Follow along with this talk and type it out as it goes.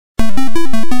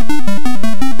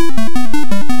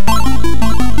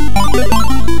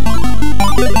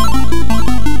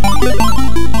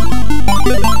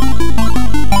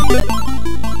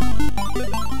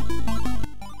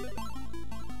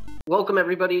Welcome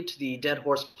everybody to the Dead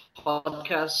Horse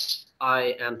podcast.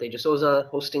 I am Tejas Souza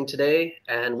hosting today,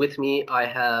 and with me I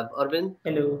have Arvind.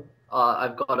 Hello.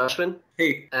 I've got Ashwin.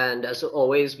 Hey. And as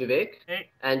always, Vivek. Hey.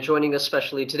 And joining us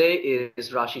specially today is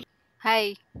Rashi.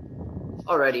 Hi.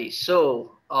 Alrighty,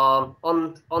 so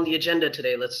on the agenda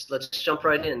today, let's jump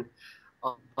right in.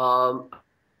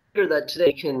 That today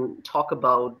we can talk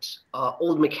about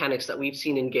old mechanics that we've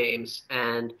seen in games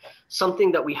and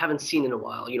something that we haven't seen in a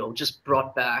while, just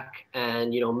brought back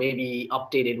and, maybe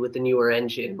updated with a newer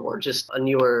engine or just a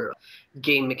newer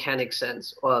game mechanic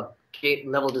sense or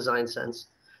game level design sense.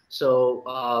 So,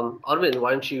 Arvind,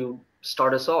 why don't you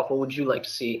start us off? What would you like to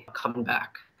see coming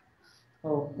back?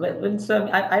 Oh, well, so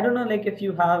I don't know, like, if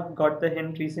you have got the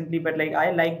hint recently, but like I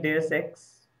like Deus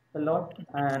Ex a lot,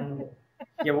 and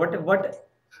yeah, what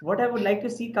I would like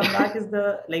to see come back is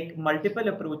the like multiple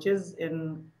approaches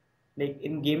in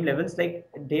game levels. Like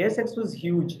Deus Ex was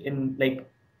huge in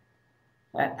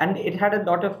and it had a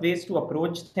lot of ways to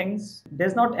approach things.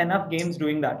 There's not enough games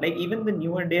doing that. Like even the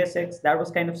newer Deus Ex, that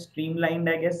was kind of streamlined,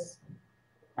 I guess.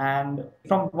 And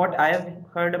from what I have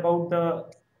heard about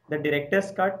the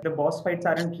director's cut, the boss fights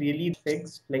aren't really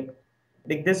fixed. Like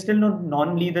there's still no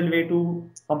non-lethal way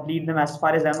to complete them as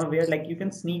far as I'm aware. Like you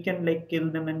can sneak and like kill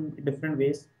them in different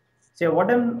ways. So what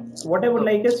I would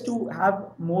like is to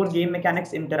have more game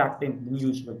mechanics interacting than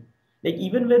usual. Like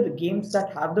even with games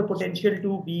that have the potential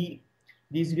to be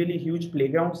these really huge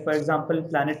playgrounds, for example,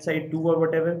 PlanetSide 2 or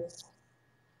whatever,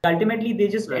 ultimately they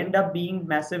just end up being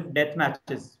massive death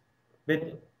matches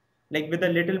with a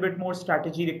little bit more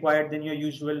strategy required than your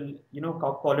usual,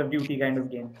 Call of Duty kind of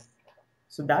game.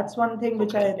 So that's one thing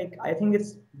which I like. I think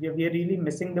we're really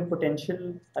missing the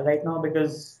potential right now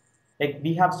because like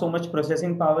we have so much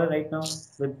processing power right now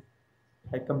with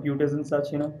like computers and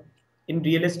such. In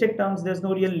realistic terms, there's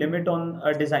no real limit on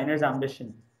a designer's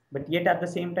ambition. But yet at the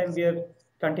same time, we are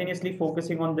continuously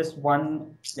focusing on this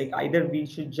one. Like either we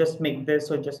should just make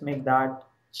this or just make that.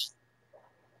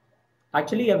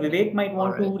 Actually, Vivek might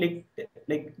want to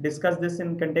like discuss this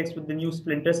in context with the new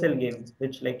Splinter Cell game,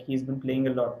 which like he's been playing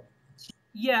a lot.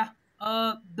 Yeah,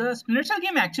 the Splinter Cell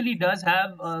game actually does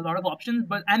have a lot of options,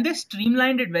 and they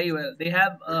streamlined it very well. They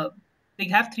have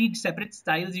three separate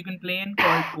styles you can play in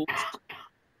called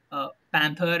Ghost,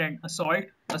 Panther, and Assault.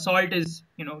 Assault is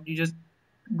you just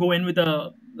go in with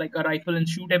a rifle and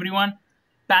shoot everyone.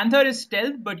 Panther is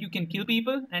stealth, but you can kill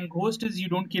people, and Ghost is you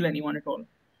don't kill anyone at all.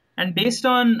 And based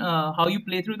on how you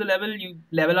play through the level, you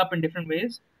level up in different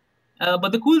ways.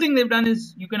 But the cool thing they've done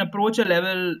is you can approach a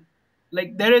level,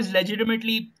 like there is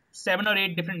legitimately 7 or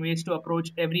 8 different ways to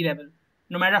approach every level,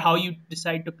 no matter how you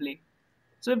decide to play.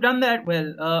 So we've done that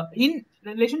well. In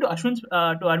relation to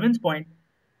Arvind's point,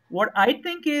 what I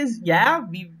think is,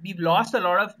 we've lost a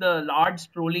lot of the large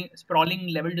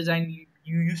sprawling level design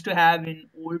you used to have in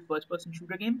old first-person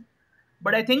shooter games.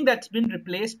 But I think that's been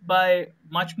replaced by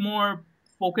much more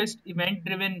focused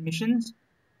event-driven missions.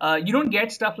 You don't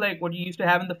get stuff like what you used to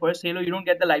have in the first Halo. You don't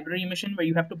get the library mission where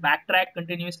you have to backtrack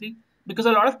continuously because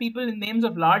a lot of people in names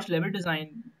of large level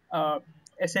design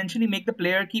essentially make the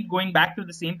player keep going back to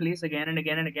the same place again and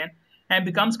again and again, and it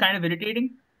becomes kind of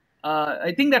irritating.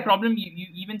 I think that problem you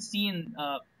even see in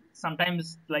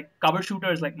sometimes like cover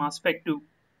shooters like Mass Effect 2.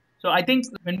 So I think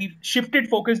when we've shifted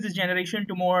focus this generation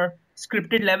to more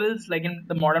scripted levels like in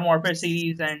the Modern Warfare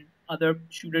series and other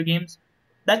shooter games,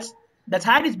 that's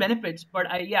had its benefits, but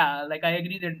I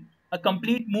agree that a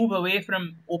complete move away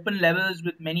from open levels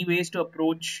with many ways to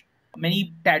approach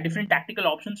many different tactical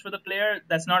options for the player,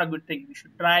 that's not a good thing. We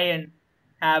should try and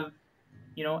have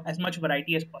as much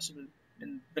variety as possible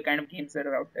in the kind of games that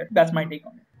are out there. That's my take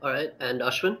on it. All right, and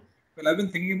Ashwin? Well, I've been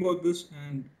thinking about this,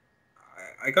 and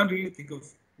I can't really think of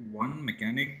one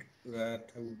mechanic that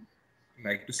I would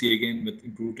like to see again with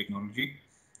improved technology.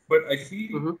 But I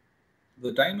feel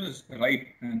the time is right,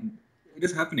 and it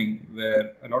is happening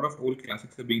where a lot of old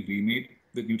classics are being remade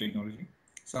with new technology.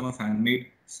 Some are fan-made,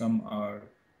 some are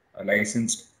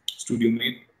licensed,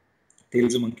 studio-made.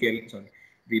 Tales of Monkey Island,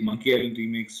 the Monkey Island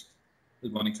remakes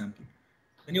is one example.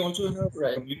 Then you also have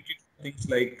community things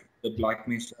like the Black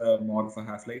Mesa mod for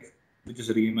Half-Life, which is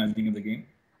a reimagining of the game.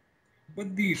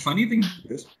 But the funny thing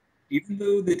is, even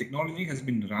though the technology has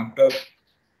been ramped up,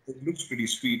 it looks pretty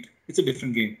sweet. It's a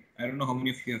different game. I don't know how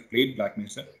many of you have played Black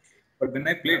Mesa, but when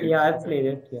I played it... Yeah, I've played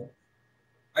it, yeah.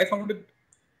 I found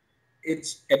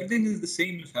everything is the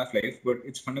same as Half-Life, but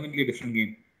it's fundamentally a different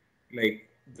game. Like,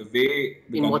 the way...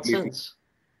 In what sense?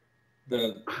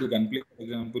 the gunplay, for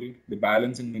example, the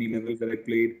balance in many levels that I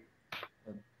played,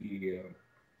 a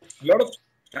lot of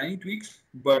tiny tweaks,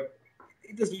 but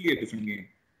it is really a different game.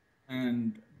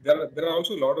 And there are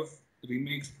also a lot of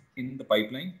remakes in the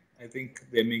pipeline. I think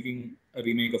they're making a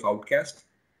remake of Outcast.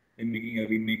 They're making a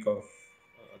remake of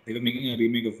they were making a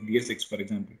remake of DSX, for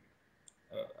example,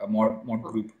 a mod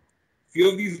group. Few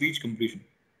of these reach completion,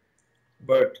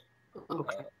 but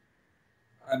Okay.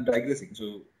 I'm digressing.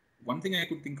 So one thing I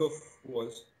could think of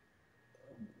was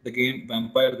the game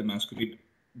Vampire the Masquerade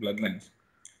Bloodlines.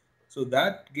 So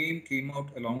that game came out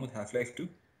along with Half-Life 2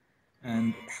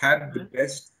 and had the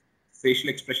best facial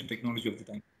expression technology of the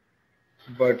time.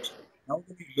 But now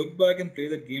when you look back and play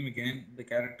that game again, the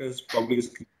characters probably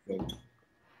just click out.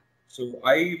 So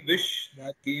I wish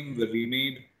that game were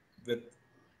remade with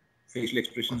facial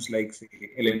expressions like say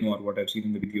Ellen or what I've seen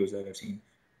in the videos that I've seen.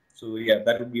 So yeah,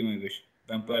 that would be my wish.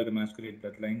 Vampire the Masquerade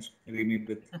Bloodlines remade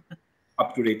with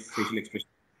up-to-date facial expression.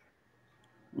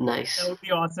 Nice. That would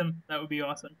be awesome. That would be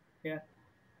awesome. Yeah.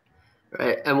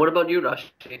 Right. And what about you,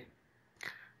 Rashi?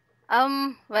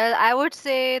 Well, I would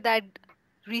say that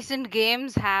recent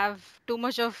games have too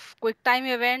much of quick time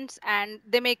events and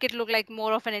they make it look like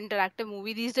more of an interactive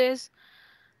movie these days.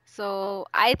 So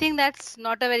I think that's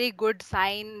not a very good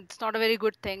sign. It's not a very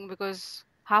good thing because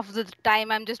half of the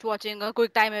time I'm just watching a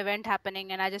quick time event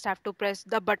happening and I just have to press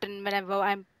the button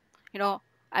whenever you know,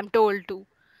 I'm told to.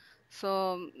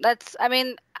 So that's, I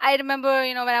mean, I remember,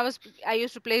 when I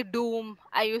used to play Doom,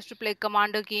 I used to play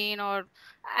Commander Keen, or,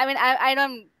 I mean, I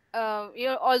don't,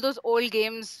 all those old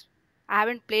games, I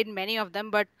haven't played many of them,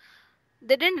 but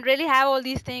they didn't really have all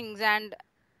these things. And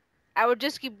I would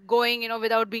just keep going,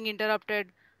 without being interrupted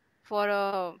for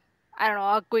I don't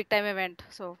know, a quick time event.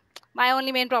 So my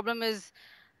only main problem is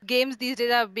games these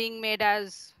days are being made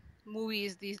as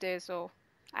movies these days. So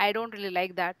I don't really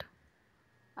like that.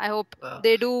 I hope Wow.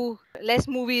 they do less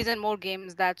movies and more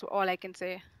games. That's all I can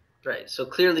say. Right. So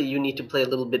clearly you need to play a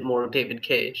little bit more of David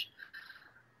Cage.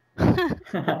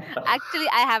 Actually,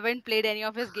 I haven't played any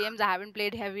of his games. I haven't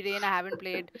played Heavy Rain. I haven't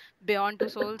played Beyond Two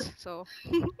Souls. So,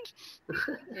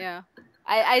 yeah.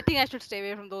 I think I should stay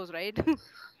away from those, right?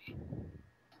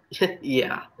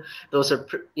 Yeah. Those are,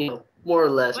 more or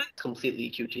less Well, completely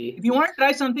QT. if you want to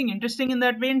try something interesting in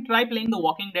that vein, try playing The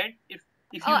Walking Dead. If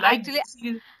you Oh, like this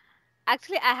series,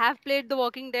 actually, I have played The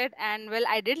Walking Dead, and well,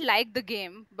 I did like the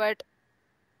game, but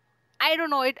I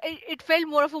don't know. It felt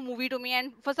more of a movie to me,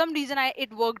 and for some reason,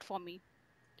 it worked for me.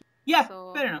 yeah,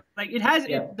 So, fair enough. Like it has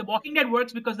Yeah. The Walking Dead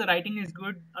works because the writing is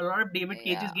good. A lot of David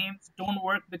Cage's yeah. games don't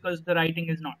work because the writing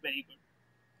is not very good.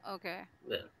 Okay.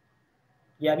 Yeah.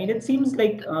 Yeah, I mean, it seems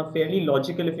like fairly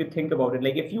logical if you think about it.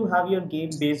 Like, if you have your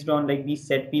game based on like these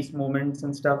set piece moments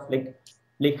and stuff, like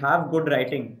have good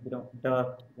writing,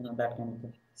 that kind of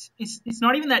thing. It's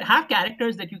not even that. Have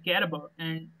characters that you care about,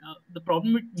 and the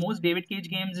problem with most David Cage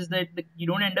games is that you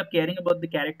don't end up caring about the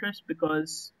characters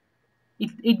because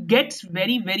it gets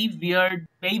very very weird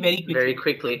very quickly. Very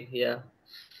quickly, yeah.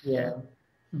 Yeah.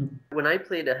 When I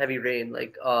played a Heavy Rain,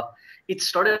 it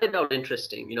started out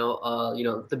interesting.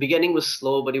 The beginning was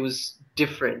slow, but it was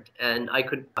different, and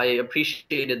I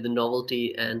appreciated the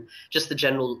novelty and just the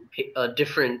general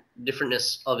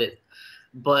differentness of it.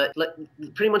 But like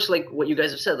pretty much like what you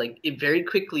guys have said, like it very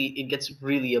quickly it gets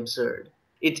really absurd.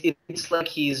 It's like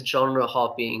he's genre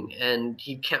hopping and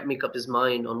he can't make up his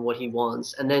mind on what he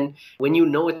wants. And then when you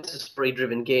know it's a story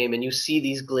driven game and you see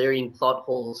these glaring plot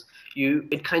holes,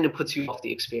 it kind of puts you off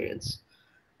the experience.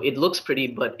 It looks pretty,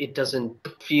 but it doesn't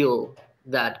feel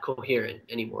that coherent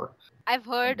anymore. I've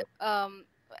heard, I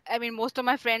mean, most of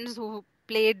my friends who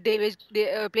played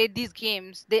these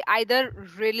games, they either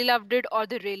really loved it or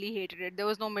they really hated it. There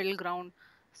was no middle ground.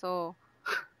 So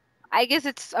I guess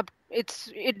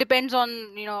it depends on,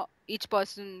 each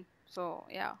person. So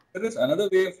yeah. There is another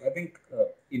way of, I think,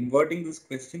 inverting this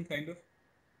question kind of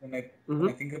when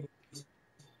I think about this.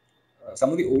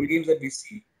 Some of the old games that we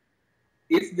see,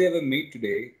 if they were made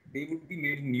today, they would be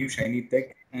made in new shiny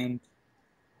tech, and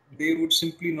they would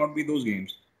simply not be those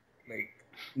games. Like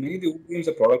many of the old games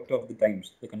are product of the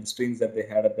times, the constraints that they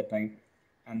had at the time,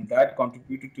 and that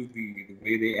contributed to the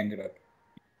way they ended up.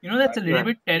 That's a little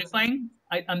bit terrifying.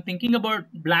 I'm thinking about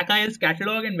Black Isle's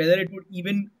catalog and whether it would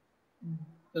even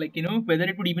whether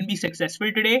it would even be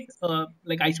successful today.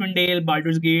 Like Icewind Dale,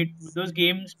 Baldur's Gate, would those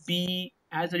games be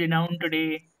as renowned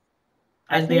today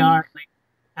as they are, like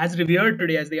as revered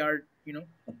today as they are?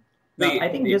 I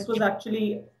think this was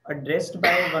actually addressed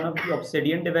by one of the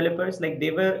Obsidian developers. Like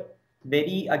they were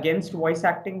very against voice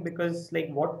acting because like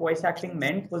what voice acting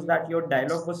meant was that your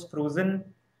dialogue was frozen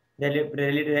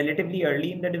relatively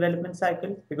early in the development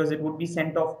cycle because it would be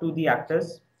sent off to the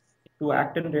actors. to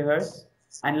act and rehearse,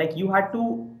 and like you had to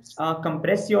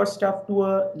compress your stuff to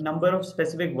a number of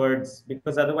specific words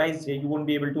because otherwise you won't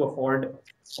be able to afford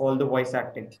all the voice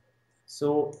acting. So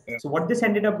what this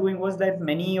ended up doing was that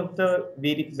many of the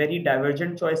very very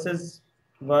divergent choices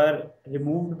were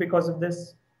removed because of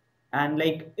this. And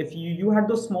like if you had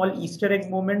those small Easter egg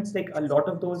moments, like a lot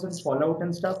of those in Fallout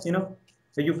and stuff,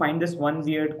 where you find this one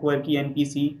weird quirky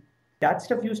NPC. That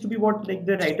stuff used to be what like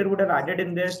the writer would have added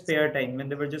in their spare time when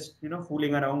they were just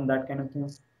fooling around, that kind of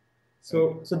thing.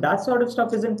 So that sort of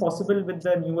stuff isn't possible with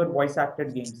the newer voice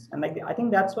acted games, and like I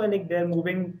think that's why like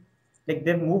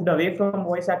they've moved away from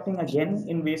voice acting again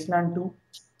in Wasteland 2.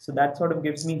 So that sort of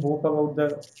gives me hope about the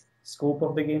scope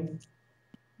of the game.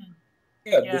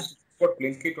 Yeah, Yeah. this is what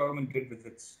Planescape Torment did with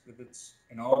its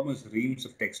enormous reams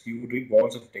of text. You would read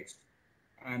walls of text,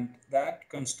 and that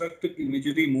constructed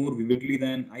imagery more vividly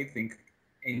than I think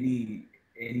any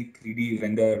 3D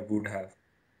render would have.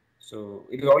 So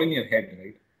it was all in your head,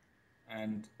 right?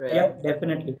 And Right. Yeah, that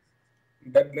definitely.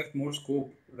 that left more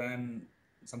scope than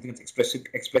something that's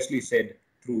expressly said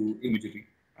through imagery.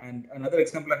 And another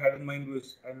example I had in mind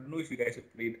was, I don't know if you guys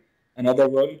have played Another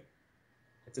World.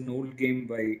 It's an old game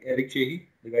by Eric Chahi,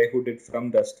 the guy who did From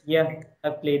Dust, I Yeah, think.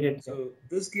 I've played it. Yeah. So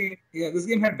this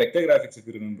game had vector graphics, if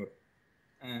you remember,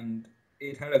 and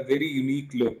it had a very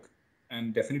unique look.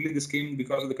 And definitely, this came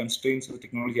because of the constraints of the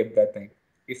technology at that time.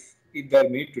 If it were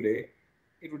made today,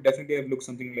 it would definitely have looked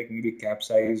something like maybe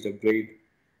capsized or braid,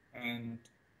 and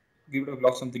we would have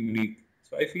lost something unique.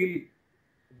 So I feel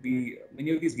the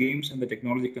many of these games and the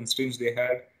technology constraints they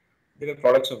were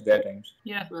products of their times.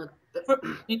 Yeah. Uh,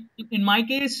 In my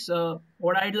case,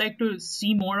 what I'd like to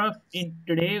see more of in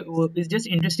today is just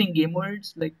interesting game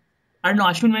worlds. Like, I don't know,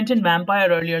 Ashwin mentioned Vampire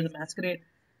earlier, the Masquerade.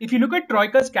 If you look at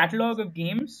Troika's catalog of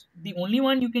games, the only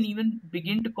one you can even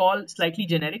begin to call slightly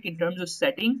generic in terms of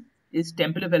setting is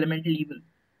Temple of Elemental Evil.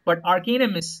 But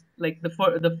Arcanum is like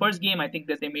the first game I think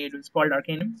that they made was called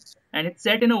Arcanum, and it's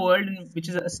set in a world which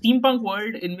is a steampunk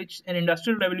world in which an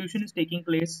industrial revolution is taking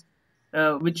place,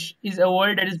 which is a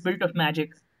world that is built of magic,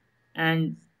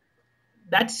 and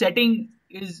that setting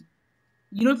is,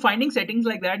 finding settings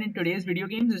like that in today's video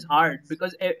games is hard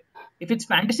because if it's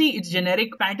fantasy, it's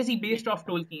generic fantasy based off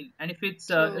Tolkien, and if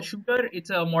it's a True. shooter, it's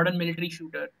a modern military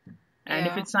shooter, and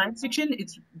if Yeah. it's science fiction,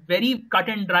 it's very cut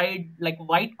and dried, like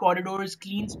white corridors,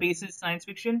 clean spaces science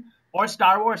fiction, or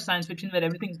Star Wars science fiction where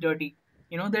everything's dirty.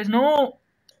 There's no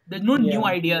new Yeah.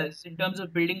 ideas in terms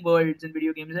of building worlds in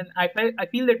video games, and I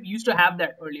feel that we used to have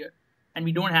that earlier, and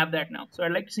we don't have that now. So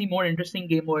I'd like to see more interesting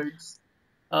game worlds.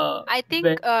 I Where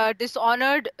think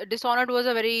Dishonored was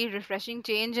a very refreshing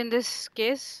change in this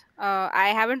case. I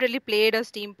haven't really played a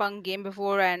steampunk game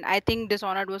before, and I think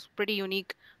Dishonored was pretty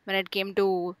unique when it came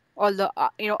to all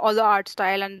the art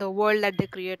style and the world that they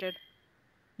created.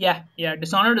 Yeah,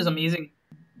 Dishonored is amazing.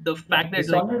 The Yeah. fact that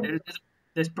like Dishonored.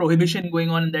 there's prohibition going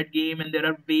on in that game, and there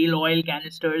are whale oil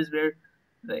canisters where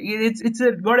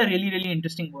got a really really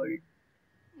interesting world,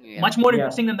 Yeah. much more Yeah.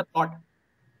 interesting than the plot.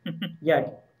 Yeah,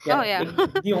 Oh yeah. yeah.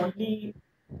 Like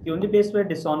the only place where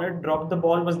Dishonored dropped the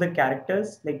ball was the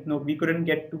characters. Like no, we couldn't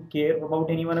get to care about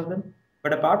any one of them.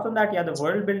 But apart from that, yeah, the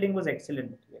world building was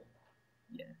excellent. Yeah.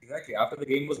 Yeah. Exactly. After the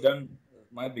game was done,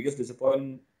 my biggest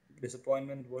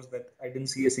disappointment was that I didn't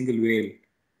see a single whale,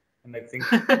 and I think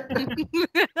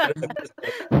that is a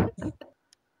success.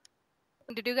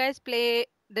 Did you guys play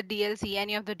the DLC,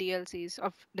 any of the DLCs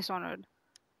of Dishonored?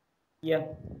 Yeah.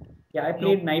 Yeah, I No,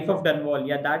 played Knife of Dunwall.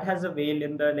 Yeah, that has a whale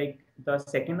in the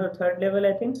second or third level,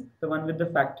 I think. The one with the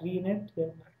factory in it. Yeah.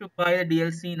 I have to buy the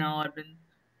DLC now, Arvind.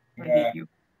 I hate Yeah, you.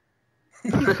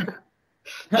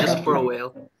 just for a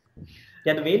whale.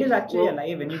 Yeah, the whale is actually Well,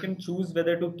 alive, and you can choose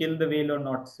whether to kill the whale or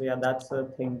not. So yeah, that's a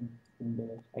thing in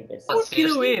there, I guess. Don't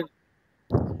kill a seriously? whale.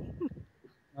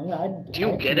 Oh, yeah, Do you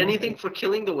I get think anything for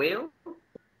killing the whale?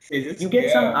 you it's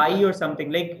get some yeah. eye or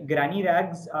something. Like Granny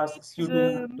Rags asks you It's,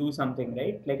 to do something,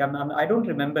 right? Like I don't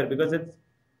remember because it's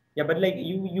yeah, but like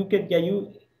you could yeah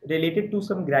you related to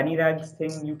some Granny Rags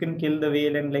thing. You can kill the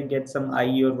whale and like get some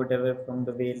eye or whatever from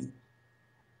the whale.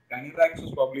 Danny Rax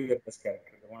was probably the best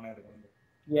character, the one I remember.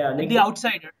 Yeah, the like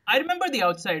Outsider. I remember the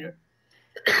Outsider.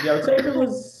 the outsider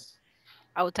was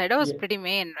Outsider was yeah. pretty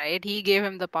main, right? He gave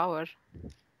him the power.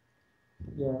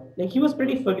 Yeah, like he was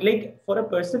pretty like for a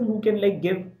person who can like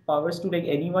give powers to like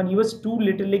anyone, he was too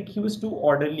little, like he was too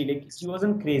orderly, like he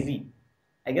wasn't crazy.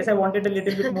 I guess I wanted a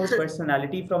little bit more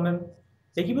personality from him.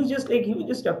 Like he would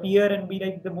just appear and be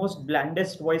like the most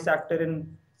blandest voice actor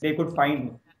in they could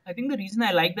find. I think the reason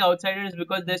I like the Outsider is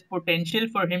because there's potential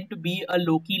for him to be a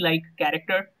Loki like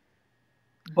character,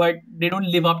 but they don't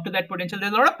live up to that potential.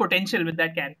 There's a lot of potential with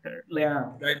that character. Like, Yeah.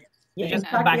 Right. Yeah, just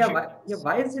in fact, back yeah, shit.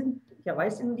 why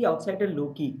isn't the outsider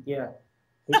Loki? Yeah,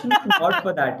 they should have fought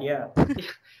for that. Yeah,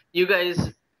 You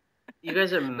guys, you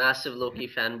guys are massive Loki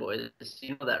fanboys.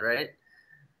 You know that, right?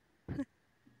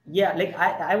 yeah. Like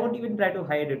I won't even try to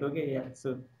hide it. Okay, yeah.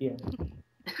 So yeah,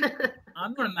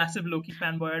 I'm not a massive Loki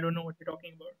fanboy. I don't know what you're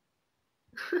talking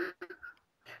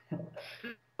about.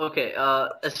 Okay,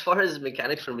 as far as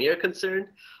mechanics for me are concerned,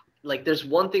 like there's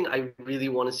one thing I really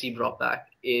want to see brought back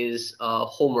is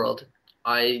Homeworld.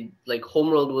 I like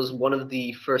Homeworld was one of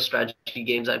the first strategy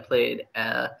games I played,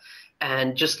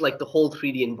 and just like the whole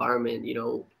 3D environment,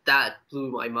 that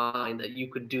blew my mind that you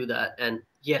could do that. And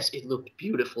yes, it looked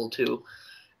beautiful too.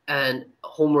 And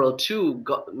Homeworld 2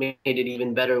 made it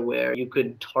even better where you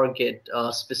could target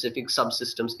specific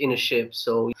subsystems in a ship.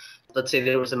 So let's say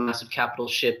there was a massive capital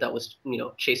ship that was,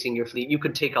 chasing your fleet. You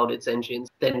could take out its engines,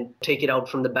 then take it out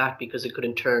from the back because it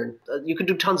couldn't turn. You could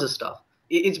do tons of stuff.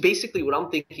 It's basically what I'm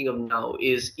thinking of now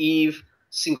is Eve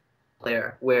single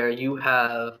player, where you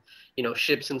have,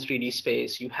 ships in 3D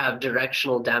space. You have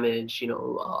directional damage,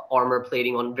 armor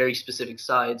plating on very specific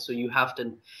sides. So you have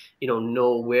to,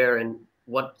 know where and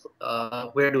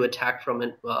where to attack from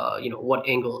and what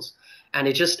angles, and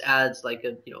it just adds like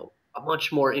a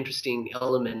much more interesting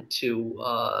element to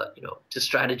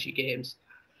strategy games,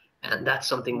 and that's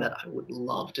something yeah. that I would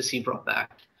love to see brought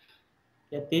back.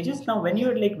 Yeah, Tejas, now when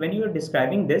you're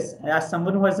describing this as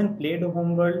someone who hasn't played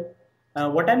Homeworld,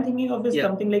 what I'm thinking of is Yeah.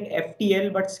 something like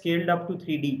FTL but scaled up to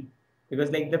 3D, because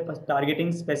like the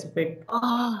targeting specific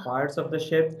uh parts of the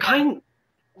ship. kind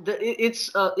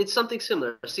it's something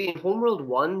similar. See, in Homeworld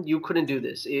 1, you couldn't do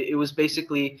this. It was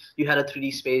basically you had a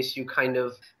 3D space, you kind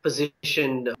of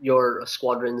positioned your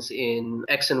squadrons in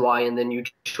X and Y, and then you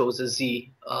chose a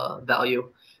Z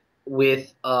value.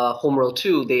 With Homeworld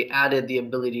 2, they added the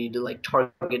ability to like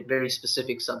target very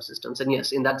specific subsystems. And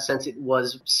yes, in that sense, it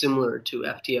was similar to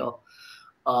FTL.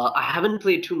 I haven't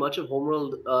played too much of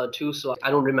Homeworld 2, so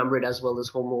I don't remember it as well as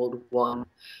Homeworld 1.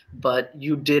 But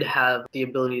you did have the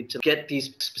ability to get these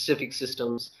specific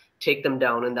systems, take them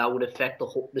down, and that would affect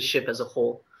the ship as a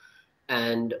whole.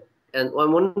 And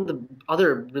one of the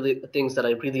other really things that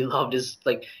I really loved is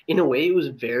like in a way it was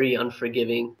very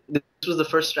unforgiving. This was the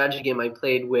first strategy game I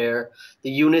played where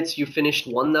the units you finished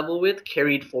one level with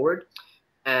carried forward,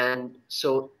 and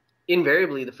so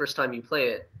invariably the first time you play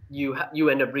it, you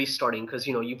end up restarting because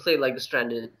you play like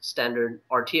the standard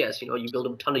RTS. You build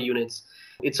a ton of units.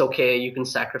 It's okay. You can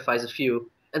sacrifice a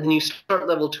few, and then you start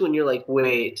level 2, and you're like,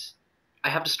 wait, I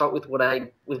have to start with what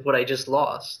I just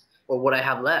lost or what I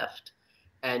have left,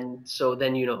 and so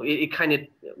then it kind of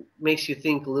makes you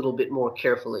think a little bit more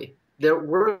carefully. There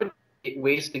were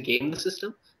ways to game the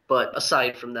system, but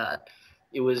aside from that,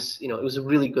 it was a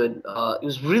really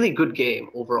good game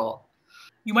overall.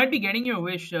 You might be getting your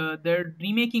wish. They're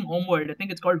remaking Homeworld. I think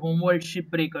it's called Homeworld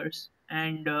Shipbreakers.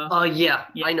 And Yeah,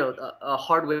 yeah, I know,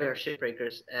 hardware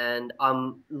shipbreakers, and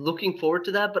I'm looking forward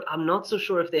to that. But I'm not so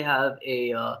sure if they have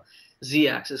a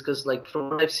Z-axis because, like,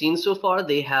 from what I've seen so far,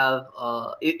 they have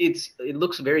it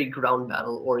looks very ground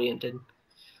battle oriented.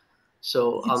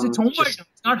 So it's I'm Homeworld now. just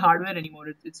It's not hardware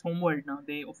anymore. It's Homeworld now.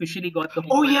 They officially got the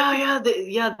oh Homeworld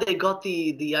yeah, IP. they got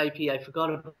the IP. I forgot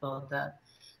about that.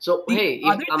 So The hey, if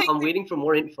other I'm thing I'm waiting for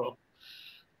more info.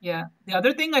 Yeah. The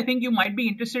other thing I think you might be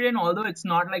interested in, although it's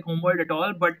not like Homeworld at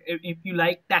all, but if you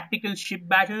like tactical ship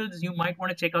battles, you might want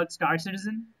to check out Star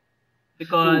Citizen Ooh,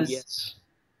 because yes,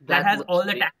 that that has looks all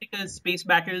the great. tactical space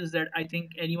battles that I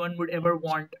think anyone would ever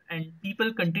want, and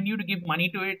people continue to give money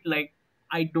to it. Like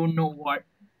I don't know what.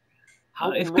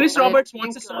 If Chris I Roberts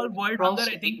wants to think solve world hunger, crossed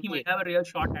I think 8 he might million. have a real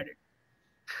shot at it.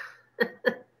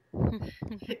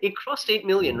 It crossed 8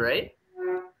 million, right?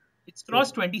 It's Yeah.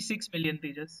 crossed 26 million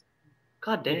pages.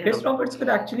 God Yeah, Chris damn. Roberts could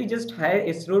actually just hire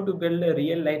ISRO to build a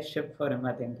real life ship for him,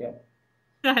 I think. Yeah.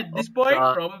 At Oh this point,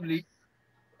 God. probably.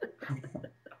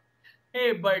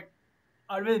 Hey, but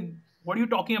Arvind, what are you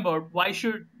talking about? Why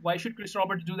should Chris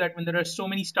Roberts do that when there are so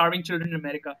many starving children in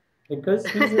America? Because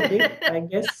he's a big, I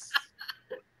guess,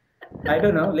 I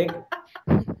don't know, like,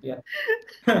 yeah.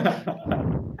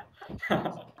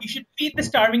 He should feed the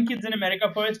starving kids in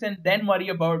America first and then worry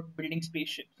about building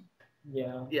spaceships.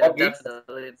 Yeah. Yeah, Or games,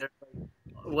 definitely.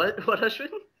 What, Ashwin?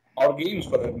 or games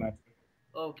for that matter.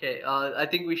 Okay, I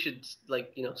think we should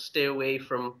like stay away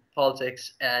from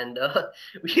politics, and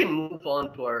we can move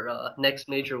on to our next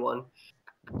major one.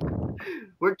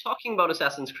 We're talking about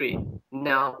Assassin's Creed.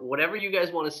 Now, whatever you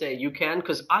guys want to say, you can,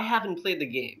 because I haven't played the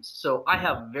games, so I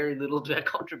have very little to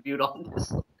contribute on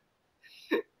this.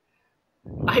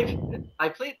 I've I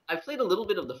played a little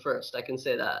bit of the first, I can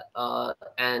say that,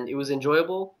 and it was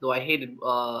enjoyable, though I hated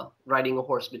riding a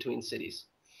horse between cities.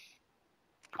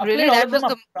 I've Really, played all of them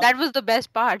up. that was the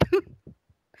best part.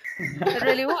 That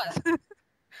really was.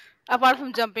 Apart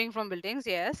from jumping from buildings,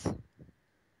 yes.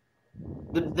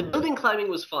 The building climbing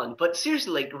was fun, but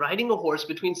seriously, like riding a horse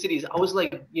between cities, I was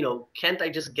like, can't I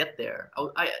just get there?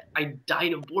 I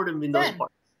died of boredom in those Can.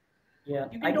 parts. Yeah,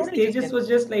 You I can guess totally just Tejas get. was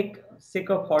just like sick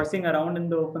of horsing around in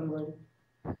the open world.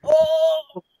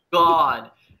 Oh,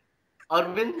 God,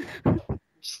 Arvind,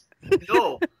 just,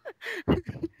 no.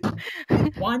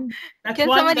 one. That's Can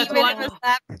one. someone That's email one. him a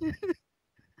snap?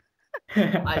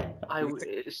 I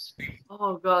wish.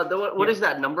 Oh God, what Yeah. is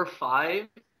that? Number 5?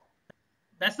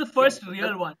 That's the first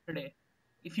real one today.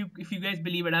 If you guys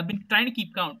believe it, I've been trying to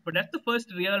keep count, but that's the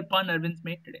first real pun Arvind's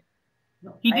made today.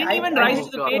 No, He didn't even I rise to Oh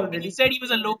missed the God. two bait when he already. said he was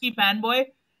a Loki fanboy.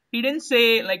 He didn't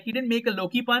say he didn't make a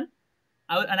Loki pun,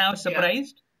 and I was Yeah.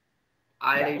 surprised.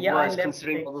 I Yeah, I was left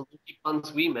considering like all the Loki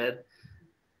puns we made.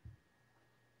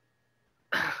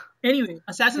 Anyway,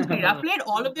 Assassin's Creed. I've played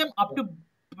all of them up to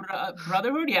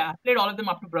Brotherhood. Yeah, I played all of them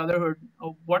up to Brotherhood.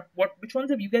 Which ones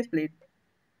have you guys played?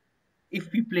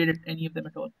 If you played it, any of them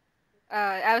at all?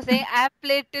 I was saying I've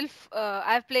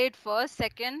played first,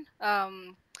 second,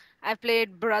 I've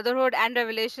played Brotherhood and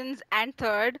Revelations and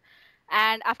third.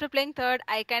 And after playing third,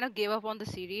 I kind of gave up on the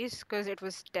series because it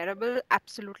was terrible,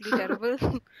 absolutely terrible.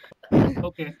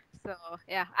 Okay. So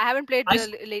yeah, I haven't played I the s-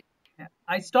 late. yeah,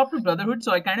 I stopped with Brotherhood,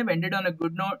 so I kind of ended on a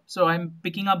good note. So I'm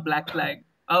picking up Black Flag.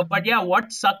 But yeah,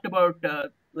 what sucks about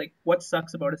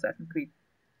Assassin's Creed?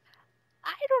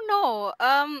 I don't know.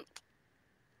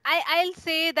 I'll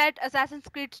say that Assassin's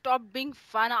Creed stopped being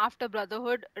fun after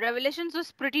Brotherhood. Revelations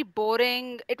was pretty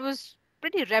boring. It was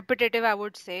pretty repetitive, I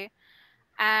would say.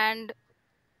 And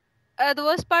the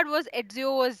worst part was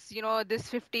Ezio was, this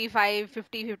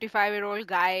 55-year-old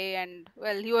guy, and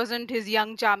well, he wasn't his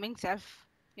young, charming self,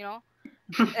 you know,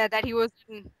 that he was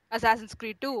in Assassin's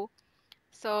Creed 2.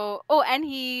 So, oh, and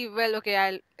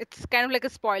okay, it's kind of like a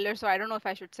spoiler, so I don't know if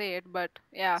I should say it, but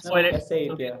yeah, Spoil so, I it. say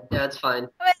It's it. okay. Yeah. Yeah, it's fine.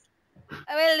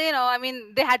 well, I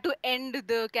mean, they had to end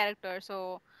the character,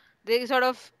 so they sort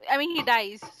of, I mean, he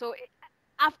dies, so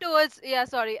afterwards, yeah,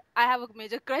 sorry, I have a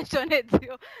major crush on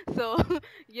Ezio, so,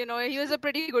 he was a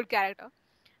pretty good character.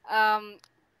 Um,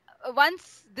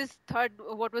 once this third,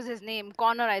 what was his name?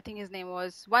 Connor, I think his name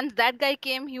was. Once that guy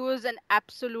came, he was an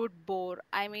absolute bore.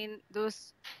 I mean, there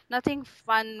was nothing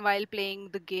fun while playing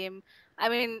the game. I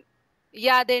mean,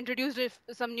 yeah, they introduced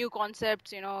some new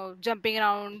concepts, jumping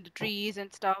around the trees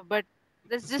and stuff, but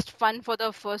that's just fun for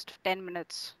the first 10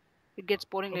 minutes. It gets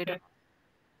boring later. Okay.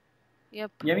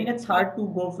 Yep. Yeah, I mean it's Yeah. hard to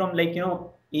go from like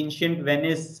ancient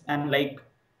Venice and like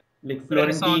Renaissance.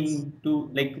 Florentine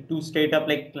to straight up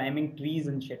like climbing trees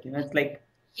and shit. It's like a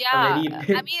Yeah, very I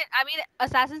big. mean,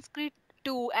 Assassin's Creed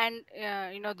 2 and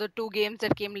the two games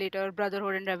that came later,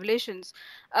 Brotherhood and Revelations.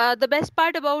 The best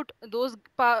part about those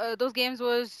games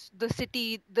was the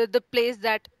city, the place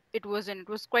that it was in. It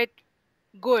was quite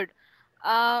good.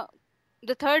 Uh,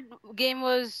 the third game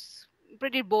was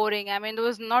pretty boring. I mean, there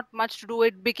was not much to do.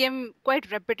 It became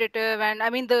quite repetitive, and I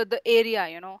mean the area,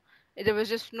 there was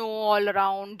just snow all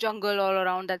around, jungle all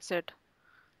around. That's it.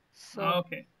 So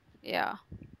Okay. yeah.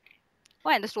 Oh,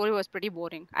 and the story was pretty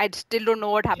boring. I still don't know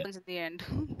what Yeah. happens in the end.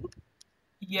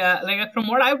 Yeah, from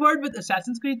what I've heard with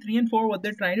Assassin's Creed 3 and 4, what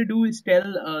they're trying to do is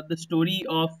tell the story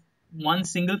of one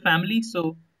single family.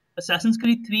 So Assassin's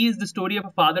Creed 3 is the story of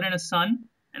a father and a son,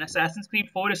 and Assassin's Creed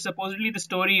 4 is supposedly the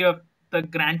story of the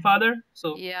grandfather.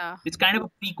 So Yeah. it's kind of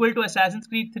a prequel to Assassin's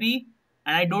Creed 3,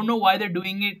 and I don't know why they're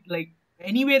doing it.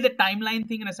 Anyway, the timeline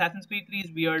thing in Assassin's Creed 3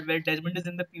 is weird, where Desmond is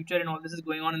in the future and all this is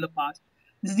going on in the past.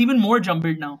 This is even more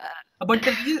jumbled now. But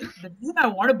the reason I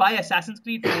want to buy Assassin's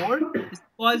Creed 4 is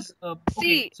because okay,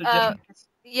 See, so Desmond is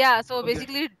yeah, so okay.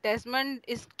 basically Desmond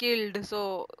is killed,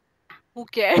 so who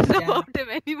cares Yeah, about him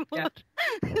yeah, anymore?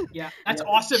 yeah. That's Yeah.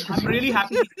 awesome. I'm really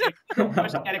happy he's dead. He's the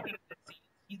worst character in this series.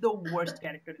 He's the worst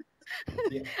character.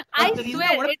 Yeah. I But the reason I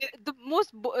swear, want to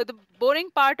play the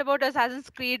boring part about Assassin's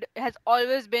Creed has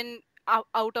always been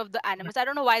out of the animus. I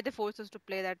don't know why they force us to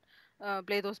play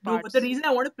those no, but the parts. reason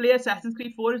I want to play Assassin's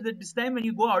Creed 4 is that this time when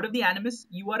you go out of the Animus,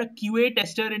 you are a QA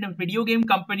tester in a video game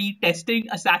company testing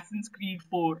Assassin's Creed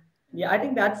 4. Yeah, I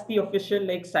think that's the official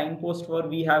like signpost for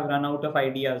we have run out of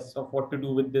ideas of what to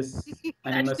do with this That's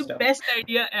anima the stuff. best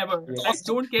idea ever. I Yeah.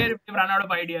 don't care if they've run out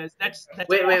of ideas. That's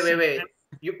Wait. awesome.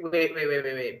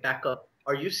 Wait. Back up.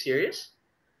 Are you serious?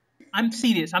 I'm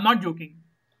serious. I'm not joking.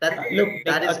 Look, like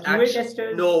That is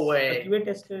actually no A way. QA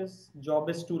tester's job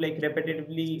is to like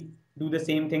repetitively do the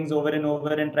same things over and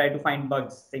over and try to find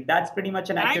bugs. Like that's pretty much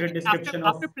an And accurate after description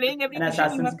after of playing every an mission, you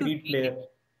Assassin's have to Creed rate it. player.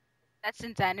 That's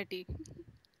insanity.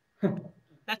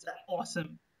 That's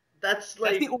awesome. That's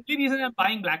That's the like, only reason I'm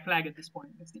buying Black Flag at this point.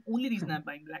 That's the only reason I'm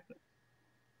buying Black Flag.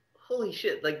 holy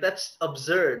shit, like that's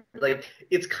absurd. Like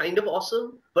it's kind of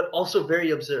awesome, but also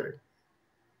very absurd.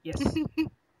 Yes.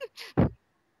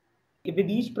 With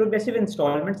each progressive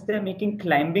installments, they're making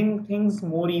climbing things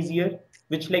more easier,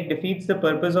 which like defeats the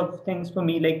purpose of things for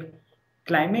me. Like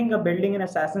climbing a building in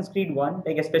Assassin's Creed 1,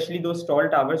 like especially those tall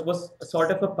towers, was a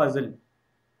sort of a puzzle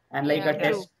and like Yeah, a Yeah. true.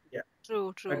 test. Yeah,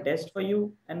 True, a true. test for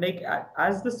you. And like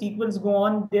as the sequels go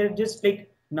on, they're just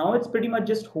like now it's pretty much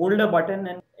just hold a button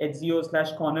and Ezio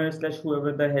slash Connor slash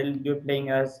whoever the hell you're playing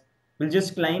as will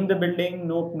just climb the building.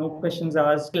 No questions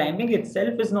asked. Climbing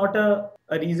itself is not a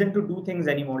reason to do things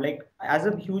anymore. Like as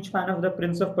a huge fan of the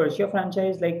Prince of Persia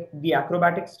franchise, like the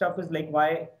acrobatic stuff is like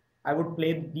why I would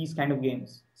play these kind of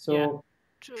games. Yeah. So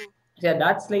True. yeah,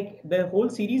 that's like the whole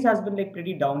series has been like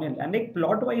pretty downhill and like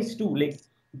plot wise too. Like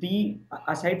the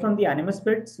aside from the animus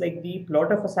bits, like the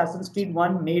plot of Assassin's Creed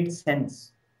 1 made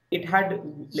sense. It had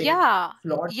like Yeah,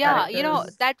 flawed yeah,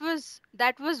 characters.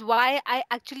 that was why I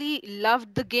actually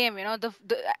loved the game. The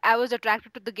I was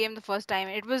attracted to the game the first time.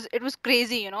 It was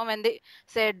crazy, when they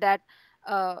said that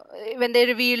uh when they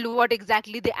revealed what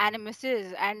exactly the animus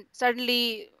is, and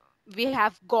suddenly we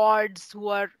have gods who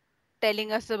are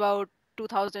telling us about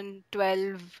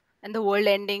 2012 and the world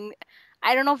ending.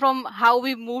 I don't know from how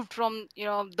we moved from,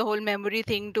 the whole memory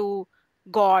thing to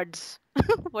gods.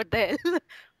 What the hell?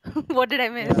 What did I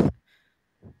miss? Yeah.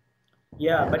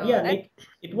 Yeah, but So yeah, that like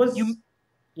it was You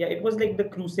yeah, it was like the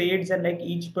Crusades and like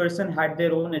each person had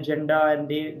their own agenda and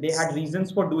they had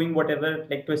reasons for doing whatever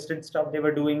like twisted stuff they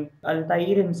were doing.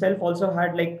 Altair himself also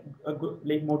had like a good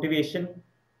like motivation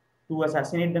to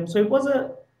assassinate them. So it was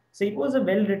a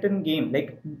well written game.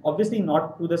 Like obviously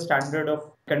not to the standard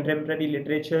of contemporary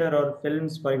literature or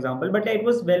films, for example, but it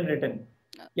was well written.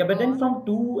 Yeah, but go then on. from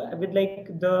two with like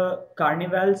the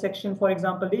carnival section, for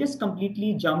example, they just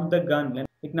completely jumped the gun.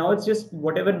 Like now it's just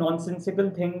whatever nonsensical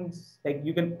things like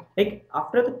you can like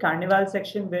after the carnival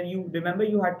section where you remember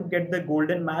you had to get the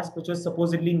golden mask which was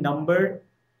supposedly numbered,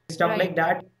 stuff like Right.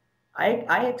 that.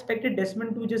 I expected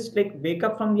Desmond to just like wake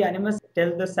up from the animus,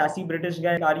 tell the sassy British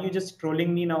guy, "Are you just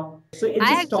trolling me now?" So it I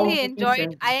just actually stopped making enjoyed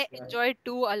sense. I Yeah. enjoyed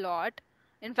 2 a lot.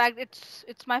 In fact,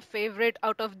 it's my favorite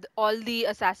out of all the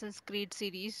Assassin's Creed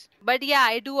series. But yeah,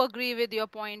 I do agree with your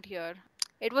point here.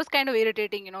 It was kind of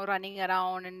irritating, running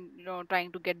around and,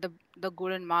 trying to get the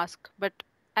golden mask. But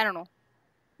I don't know.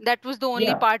 That was the only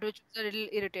Yeah. part which was a little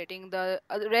irritating. The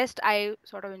rest I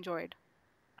sort of enjoyed.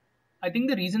 I think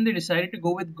the reason they decided to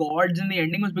go with gods in the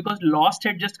ending was because Lost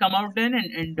had just come out then,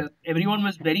 and everyone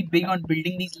was very big on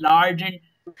building these large and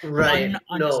Right. No.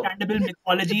 understandable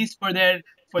mythologies for their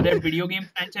video game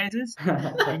franchises,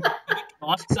 and we get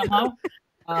lost somehow.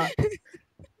 Uh,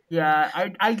 yeah,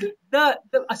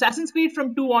 the Assassin's Creed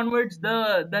from 2 onwards,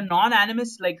 the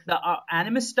non-animus, like the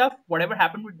animus stuff, whatever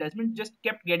happened with Desmond, just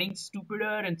kept getting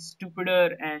stupider and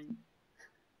stupider, and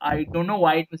I don't know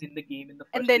why it was in the game in the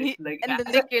And first then place. he Like and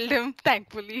then they killed him,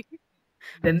 thankfully.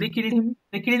 then they killed him.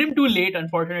 They killed him too late,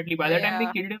 unfortunately. By the time they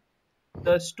Yeah, killed him,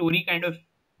 the story kind of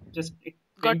just it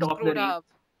got went off the screwed rails. up.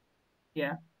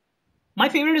 Yeah. My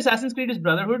favorite Assassin's Creed is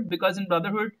Brotherhood because in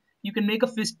Brotherhood you can make a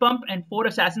fist pump and 4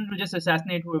 assassins will just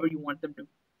assassinate whoever you want them to.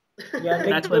 Yeah, That's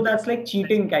like though what. that's like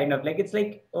cheating kind of. Like it's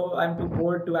like, oh, I'm too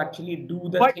bored to actually do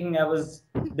the But thing I was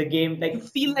the game. you Like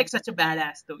feel like such a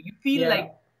badass though. You feel yeah,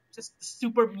 like just the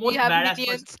super You most have badass person.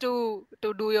 minions to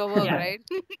do your work, Yeah, right?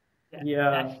 yeah,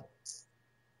 yeah. exactly.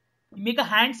 You make a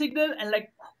hand signal and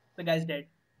like the guy's dead.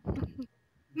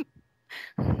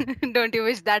 Don't you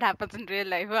wish that happens in real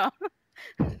life, huh?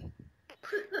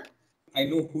 I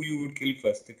know who you would kill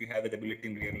first if you had that ability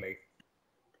in real life.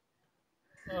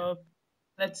 Uh,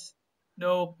 let's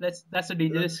no, that's a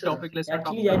dangerous That's topic. Let's not talk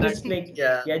Actually, I about that. just like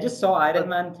yeah. yeah, I just saw Iron But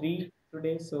Man 3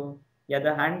 today. So yeah,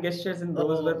 the hand gestures in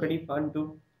those were oh, pretty fun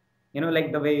too.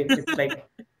 Like the way it's like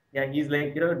yeah, he's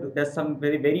like, there's some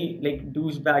very, very like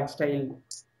douchebag style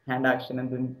hand action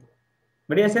and then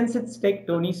but yeah, since it's like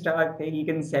Tony Stark, he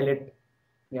can sell it.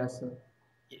 Yeah, so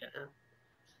yeah.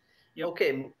 Yep.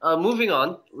 Okay, moving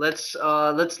on. Let's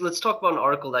talk about an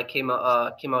article that came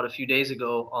out a few days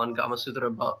ago on Gamasutra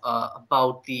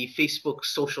about the Facebook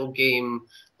social game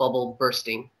bubble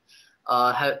bursting.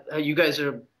 You guys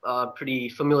are pretty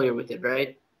familiar with it,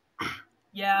 right?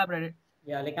 Yeah, I've read it.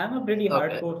 yeah, like I'm a pretty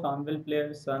Okay, hardcore Farmville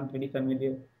player, so I'm pretty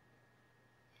familiar.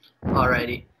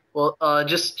 alrighty. Well,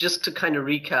 just to kind of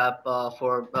recap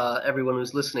for everyone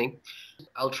who's listening,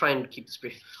 I'll try and keep this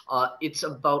brief. It's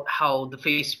about how the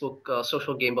Facebook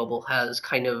social game bubble has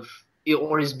kind of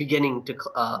or is beginning to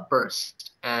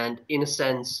burst, and in a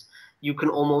sense, you can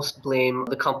almost blame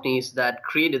the companies that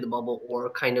created the bubble or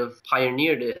kind of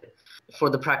pioneered it for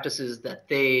the practices that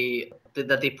they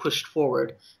pushed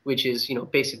forward, which is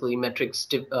basically metrics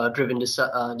driven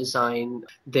design,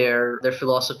 their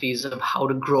philosophies of how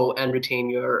to grow and retain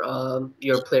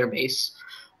your player base.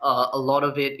 A lot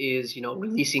of it is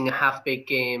releasing a half-baked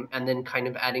game and then kind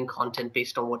of adding content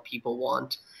based on what people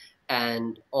want,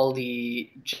 and all the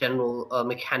general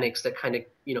mechanics that kind of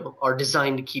are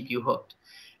designed to keep you hooked.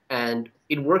 And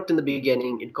it worked in the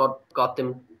beginning. It got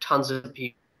them tons of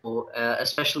people,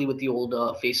 especially with the old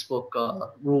Facebook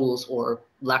rules or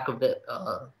lack of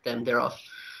them thereof.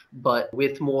 But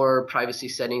with more privacy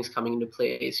settings coming into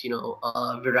place,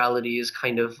 virality is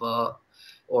kind of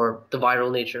or the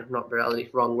viral nature, not virality,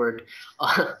 wrong word.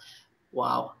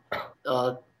 Wow.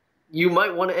 You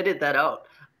might want to edit that out.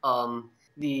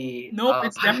 Nope,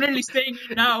 it's definitely staying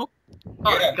in now.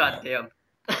 Oh, Yeah. goddamn.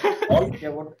 Yeah,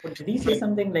 what did he say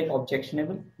something like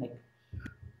objectionable? Like,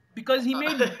 Because he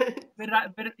made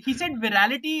he said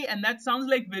virality, and that sounds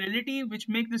like virility, which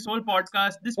make this whole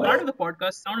podcast, this part of the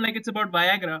podcast, sound like it's about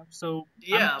Viagra. So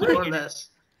Yeah, I'm more or keeping it. less.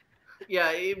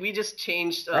 Yeah, we just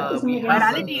changed. that doesn't We make any have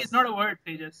Virality sense. is not a word,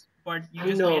 Tejas, but you I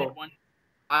just made it know. one.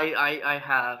 I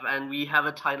have, and we have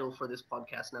a title for this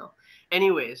podcast now.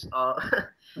 Anyways,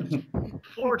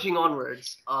 forging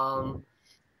onwards.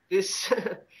 This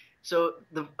so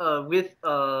the with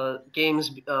games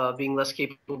being less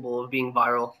capable of being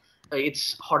viral,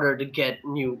 it's harder to get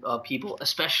new people,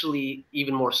 especially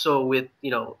even more so with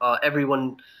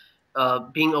everyone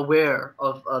being aware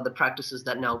of the practices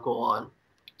that now go on.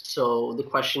 So the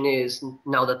question is,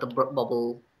 now that the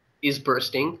bubble is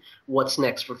bursting, what's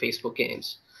next for Facebook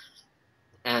games?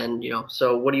 And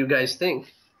so what do you guys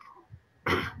think?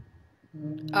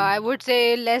 I would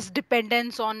say less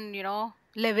dependence on,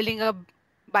 leveling up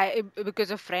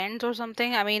because of friends or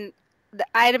something. I mean,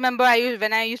 I remember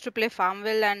when I used to play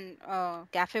Farmville and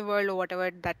Cafe World or whatever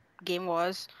that game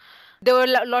was. There were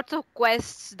lots of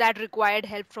quests that required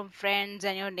help from friends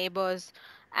and your neighbors,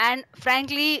 and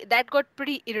frankly that got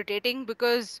pretty irritating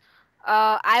because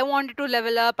I wanted to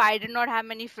level up. I did not have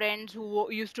many friends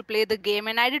who used to play the game,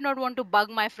 and I did not want to bug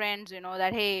my friends,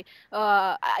 that hey,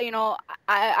 I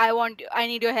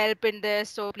need your help in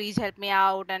this, so please help me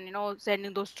out, and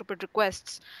sending those stupid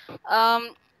requests.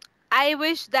 um I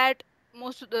wish that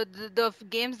most of the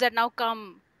games that now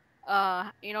come,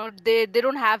 they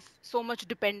don't have so much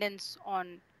dependence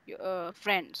on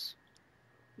friends.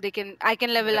 I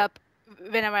can level Right. up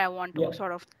whenever I want to, Yeah.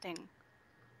 sort of thing.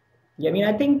 Yeah, I mean,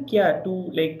 I think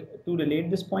to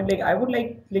relate this point, like I would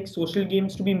like social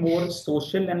games to be more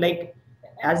social and like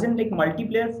as in like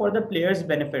multiplayer for the players'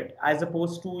 benefit as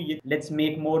opposed to let's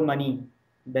make more money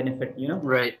benefit,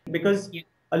 Right. because Yeah.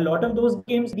 a lot of those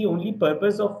games, the only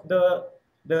purpose of the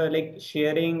like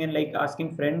sharing and like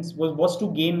asking friends was to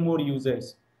gain more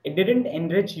users. It didn't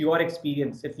enrich your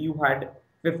experience. If you had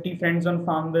 50 friends on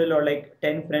Farmville or like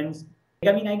 10 friends,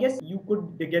 I mean, I guess you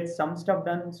could get some stuff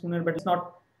done sooner, but it's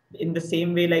not in the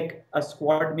same way like a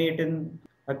squad mate in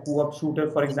a co-op shooter,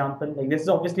 for example. Like this is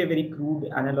obviously a very crude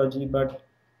analogy, but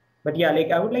yeah,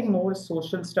 like I would like more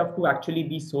social stuff to actually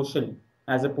be social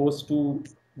as opposed to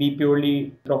be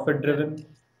purely profit Yeah. driven.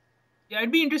 Yeah,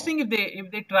 it'd be interesting if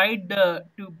they tried to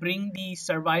bring the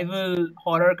survival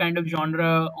horror kind of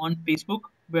genre on Facebook,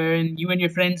 wherein you and your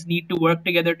friends need to work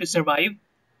together to survive,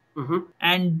 Mm-hmm.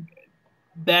 and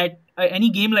that any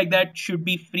game like that should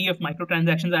be free of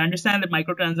microtransactions. I understand that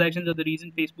microtransactions are the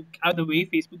reason are the way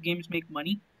Facebook games make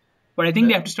money, but I think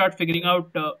they Right. have to start figuring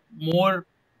out more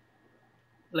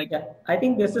like Yeah, I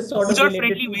think this is sort of related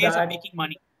user-friendly to ways of that. making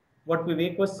money. What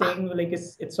Vivek was saying, like,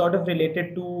 is it's sort of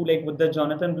related to like with the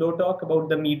Jonathan Blow talk about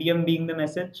the medium being the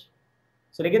message.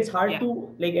 So like it's hard Yeah.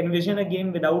 to like envision a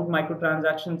game without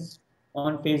microtransactions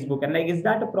on Facebook. And like, is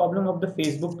that a problem of the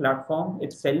Facebook platform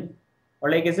itself, or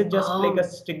like is it just like a Um,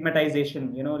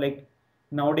 stigmatization? Like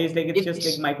nowadays, like it's just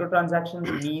like it's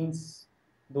microtransactions means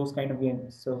those kind of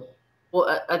games. So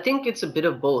Well, I think it's a bit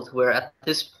of both. Where at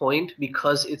this point,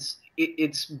 because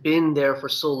it's been there for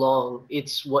so long,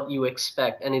 it's what you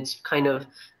expect, and it's kind of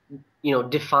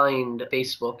defined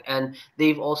Facebook. And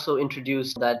they've also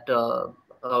introduced that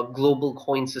global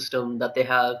coin system that they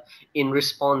have in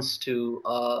response to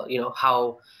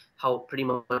how pretty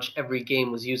much every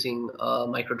game was using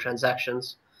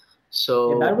microtransactions.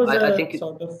 yeah, that So was I a think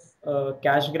sort of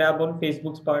cash grab on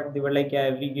Facebook's part. They were like, yeah,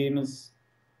 every game is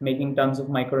making tons of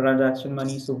microtransaction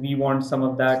money, so we want some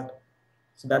of that.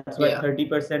 So that's why yeah.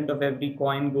 30% of every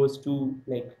coin goes to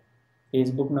like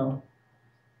Facebook now.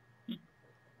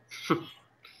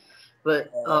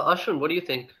 But Uh, Ashwin, what do you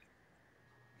think?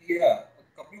 yeah,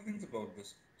 a couple of things about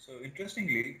this. So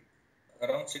interestingly,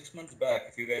 around 6 months back,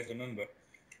 if you guys remember,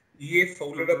 EA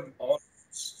folded up all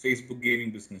Facebook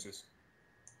gaming businesses.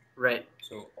 Right.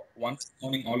 So once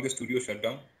morning, all the studios shut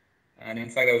down, and in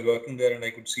fact, I was working there and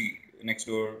I could see next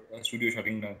door a studio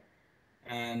shutting down.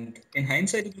 And in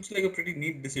hindsight, it looks like a pretty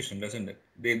neat decision, doesn't it?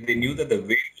 They knew that the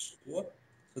wave was over,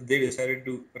 so they decided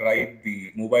to ride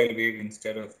the mobile wave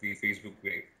instead of the Facebook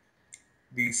wave.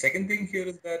 The second thing here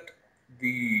is that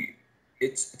the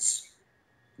it's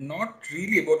not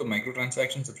really about the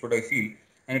microtransactions. That's what I feel,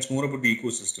 and it's more about the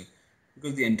ecosystem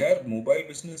because the entire mobile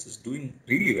business is doing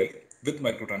really well with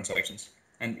microtransactions,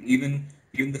 and even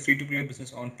the free-to-play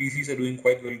business on PCs are doing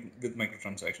quite well with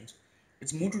microtransactions.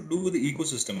 It's more to do with the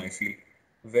ecosystem, I feel,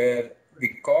 where the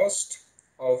cost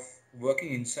of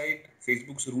working inside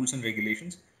Facebook's rules and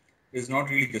regulations is not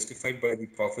really justified by the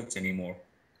profits anymore.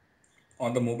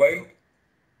 On the mobile,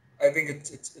 I think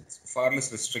it's far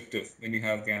less restrictive when you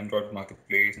have the Android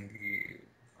marketplace and the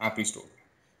Apple Store.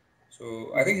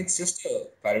 So I think it's just a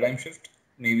paradigm shift.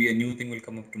 Maybe a new thing will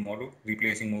come up tomorrow,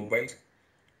 replacing mobiles.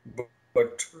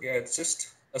 But yeah, it's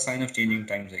just a sign of changing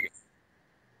times, I guess.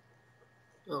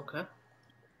 Okay.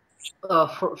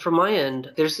 From my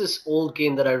end, there's this old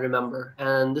game that I remember,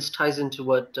 and this ties into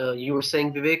what you were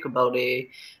saying, Vivek, about a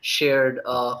shared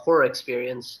horror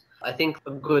experience. I think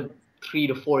a good 3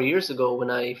 to 4 years ago, when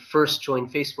I first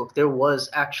joined Facebook, there was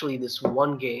actually this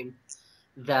one game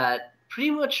that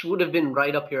pretty much would have been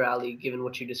right up your alley, given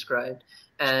what you described.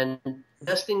 And the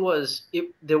best thing was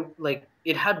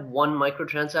it had one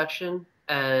microtransaction,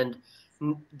 and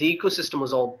the ecosystem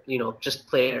was all just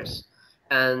players,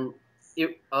 and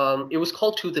it was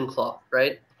called Tooth and Claw,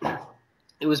 right?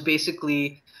 It was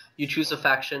basically you choose a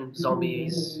faction: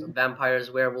 zombies,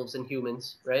 vampires, werewolves, and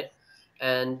humans, right?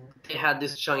 And they had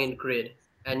this giant grid,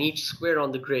 and each square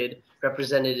on the grid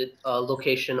represented a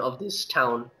location of this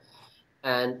town.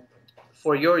 And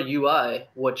for your UI,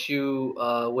 what you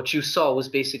saw was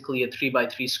basically a 3 by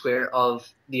 3 square of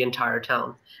the entire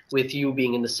town, with you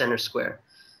being in the center square.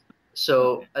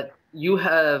 So you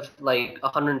have like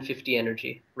 150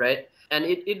 energy, right? And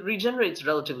it regenerates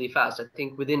relatively fast. I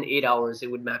think within 8 hours it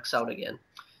would max out again.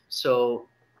 So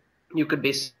you could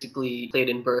basically play it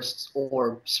in bursts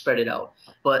or spread it out.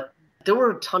 But there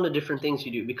were a ton of different things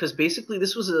you do, because basically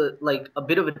this was a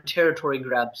bit of a territory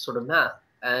grab sort of map,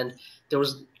 and there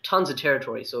was tons of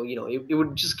territory. So it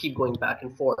would just keep going back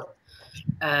and forth.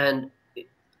 And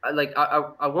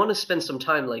I want to spend some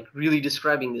time like really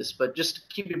describing this, but just to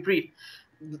keep it brief,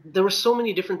 there were so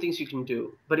many different things you can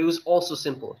do, but it was also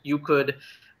simple. You could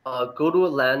go to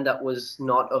a land that was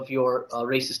not of your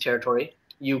race's territory.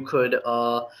 You could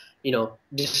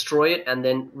destroy it and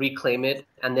then reclaim it,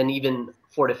 and then even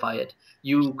fortify it.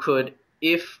 You could,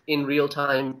 if in real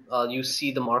time you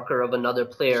see the marker of another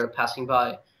player passing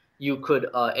by, you could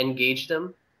engage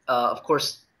them. Of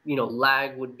course,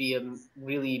 lag would be a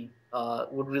really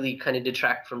would really kind of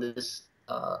detract from this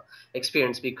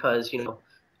experience, because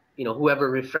whoever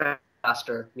refreshed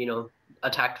faster,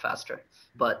 attacked faster.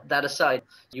 But that aside,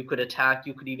 you could attack,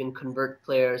 you could even convert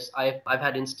players. I've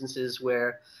had instances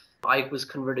where I was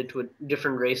converted to a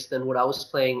different race than what I was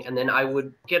playing, and then I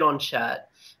would get on chat,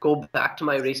 go back to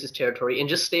my race's territory, and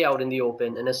just stay out in the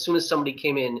open. And as soon as somebody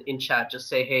came in chat, just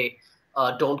say, hey,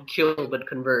 don't kill but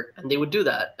convert, and they would do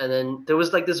that. And then there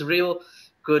was like this real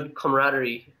good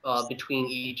camaraderie between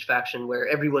each faction, where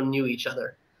everyone knew each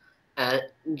other. And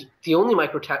the only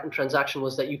microtransaction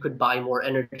was that you could buy more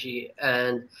energy,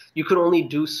 and you could only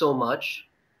do so much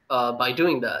by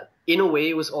doing that. In a way,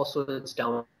 it was also its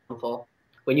downfall,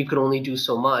 when you could only do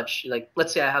so much. Like,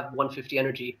 let's say I have 150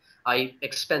 energy, I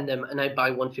expend them and I buy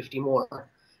 150 more.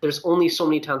 There's only so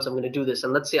many times I'm going to do this,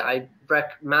 and let's say I wreak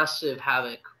massive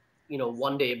havoc,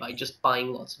 one day by just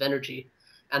buying lots of energy,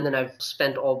 and then I've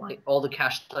spent all the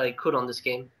cash that I could on this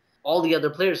game. All the other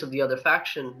players of the other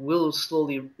faction will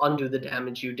slowly undo the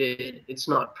damage you did. It's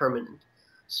not permanent.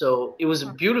 So it was a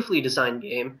beautifully designed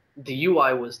game. The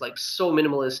UI was like so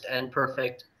minimalist and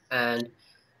perfect, and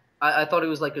I thought it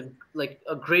was like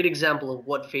a great example of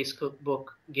what Facebook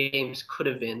games could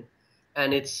have been.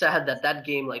 And it's sad that that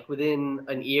game, like within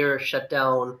an year, shut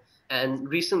down. And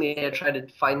recently I tried to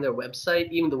find their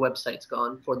website. Even the website's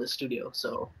gone for the studio.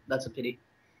 So that's a pity.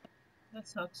 That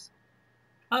sucks.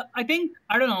 I think,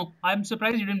 I don't know. I'm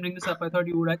surprised you didn't bring this up. I thought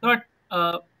you would. I thought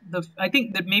I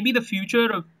think that maybe the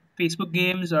future of Facebook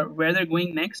games, or where they're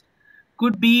going next,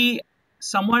 could be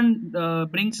someone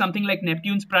brings something like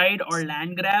Neptune's Pride or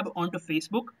Land Grab onto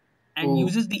Facebook and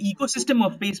uses the ecosystem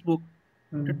of Facebook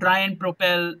to try and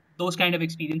propel those kind of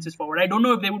experiences forward. I don't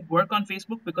know if they would work on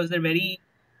Facebook because they're very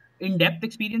in-depth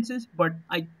experiences, but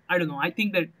I don't know. I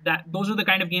think that those are the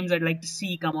kind of games I'd like to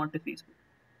see come onto Facebook.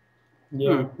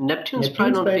 Yeah. Neptune's Pride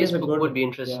Neptune's on Pride is a Facebook would good. be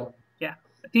interesting. Yeah.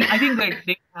 Yeah, I think that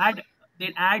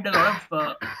they'd add a lot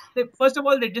of. First of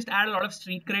all, they just add a lot of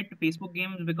street cred to Facebook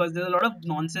games because there's a lot of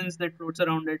nonsense that floats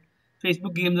around it.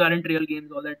 Facebook games aren't real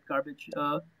games, all that garbage.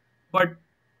 But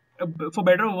for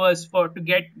better or worse, for to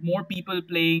get more people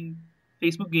playing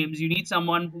Facebook games, you need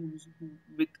someone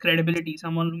with credibility,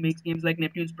 someone who makes games like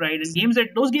Neptune's Pride and games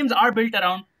that those games are built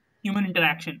around human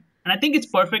interaction. And I think it's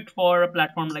perfect for a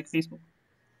platform like Facebook.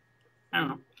 I don't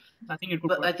know. I think it could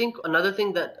But I work. think another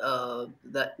thing that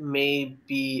that may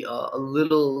be a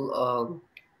little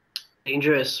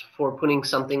dangerous for putting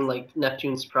something like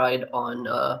Neptune's Pride on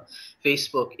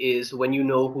Facebook is when you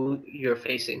know who you're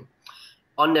facing.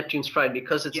 On Neptune's Pride,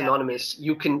 because it's Yeah. anonymous,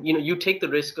 you can you take the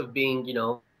risk of being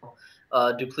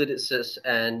duplicitous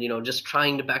and just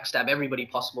trying to backstab everybody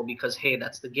possible because hey,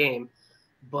 that's the game.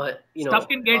 But Stuff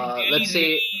can get really, let's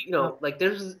say really. like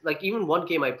there's like even one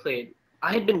game I played,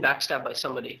 I had been backstabbed by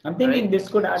somebody, I'm thinking right? this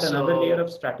could add another layer So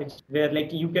of strategy where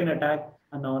like you can attack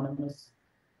anonymous.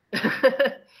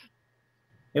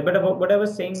 Yeah, but what I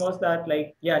was saying was that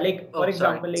like yeah, like for oh, sorry.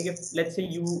 example, like if let's say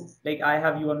you like I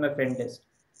have you on my friend list,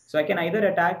 so I can either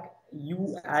attack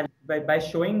you by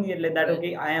showing that Right.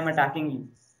 okay I am attacking you,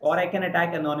 or I can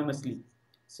attack anonymously.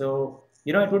 So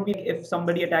it would be like if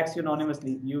somebody attacks you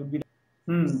anonymously, you'd be like,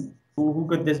 who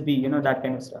could this be? That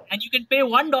kind of stuff. And you can pay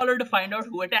 $1 to find out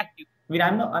who attacked you. I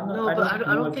mean, No, I but don't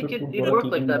I know don't if think it would it work worked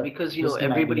like even, that but because just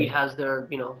an everybody idea. has their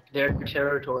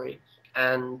territory,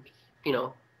 and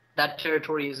that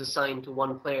territory is assigned to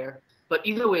one player. But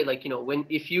either way, like when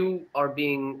if you are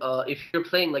being if you're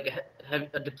playing like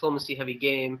a diplomacy heavy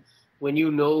game, when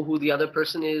you know who the other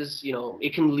person is,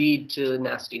 it can lead to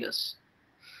nastiness.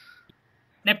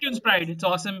 Neptune's Pride, it's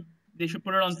awesome. They should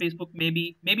put it on Facebook.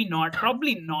 Maybe, maybe not.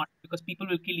 Probably not, because people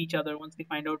will kill each other once they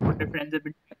find out what their friends have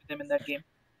been doing with them in that game.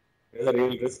 There's a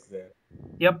real risk there.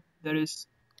 Yep, there is.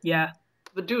 Yeah.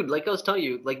 But dude, like I was telling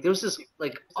you, like there was this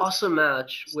like awesome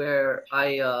match where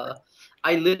I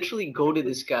literally goaded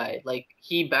this guy. Like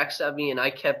he backstabbed me and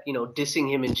I kept, dissing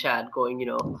him in chat, going,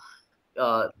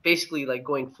 basically like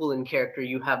going full in character,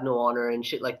 you have no honor and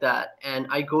shit like that. And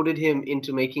I goaded him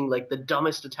into making like the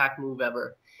dumbest attack move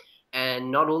ever.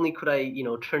 And not only could I,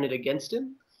 turn it against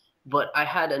him, but I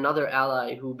had another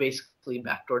ally who basically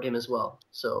backdoored him as well.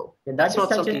 So Yeah, that's that is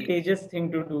not such a something. Tejas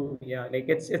thing to do. Yeah, like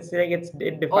it's like it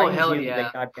Oh defines hell you yeah.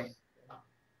 like that kind.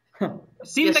 It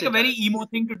seems Yes, like a it very does. emo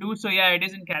thing to do, so yeah, it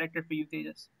is in character for you,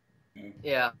 Tejas.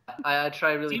 Yeah, I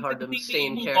try really Seems like hard the to thing the stay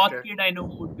in emo goth character. kid I know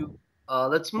would do.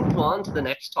 Let's move on to the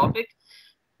next topic,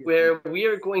 where we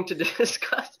are going to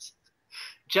discuss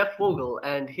Jeff Vogel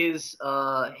and his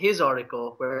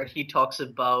article where he talks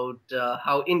about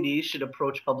how indies should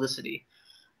approach publicity.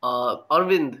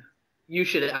 Arvind, you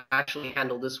should actually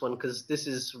handle this one because this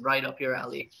is right up your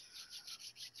alley.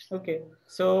 Okay,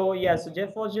 so yeah, so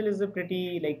Jeff Vogel is a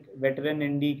pretty like veteran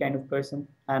indie kind of person,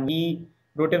 and he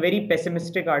wrote a very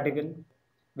pessimistic article,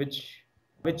 which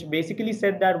which basically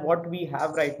said that what we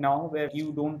have right now, where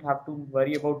you don't have to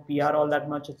worry about PR all that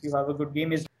much if you have a good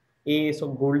game, is a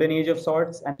golden age of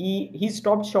sorts, and he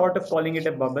stopped short of calling it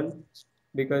a bubble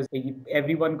because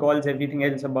everyone calls everything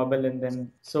else a bubble, and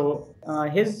then so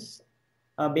his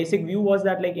basic view was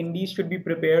that like indies should be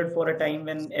prepared for a time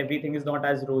when everything is not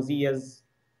as rosy as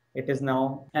it is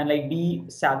now, and like be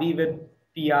savvy with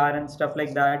PR and stuff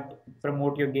like that,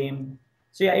 promote your game.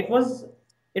 So yeah, it was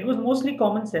mostly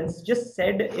common sense, just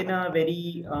said in a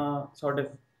very sort of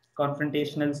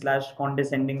confrontational slash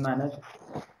condescending manner,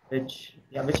 which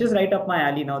is right up my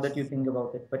alley now that you think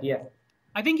about it. But yeah,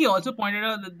 I think he also pointed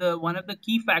out that the one of the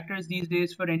key factors these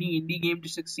days for any indie game to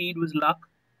succeed was luck.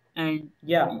 And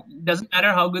yeah. it doesn't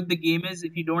matter how good the game is,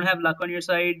 if you don't have luck on your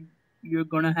side, you're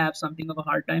gonna have something of a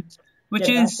hard time. Which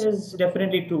Yeah, that is is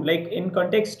definitely true. Like in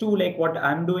context to like what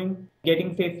I'm doing,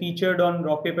 getting featured on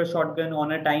Rock Paper Shotgun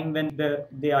on a time when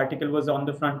the article was on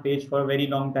the front page for a very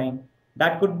long time,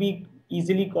 that could be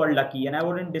easily called lucky, and I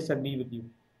wouldn't disagree with you.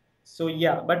 So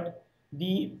yeah, but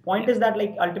the point yeah. is that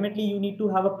like ultimately you need to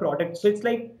have a product. So it's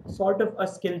like sort of a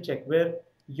skill check where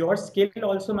your skill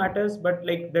also matters, but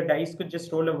like the dice could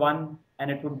just roll a one and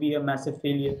it would be a massive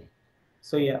failure.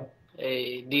 So yeah.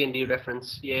 A D&D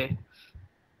reference, yeah.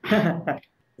 Well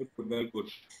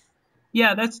put.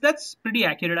 Yeah, that's pretty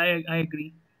accurate. I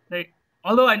agree. Right.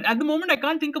 Although at the moment I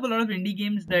can't think of a lot of indie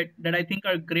games that I think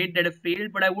are great that have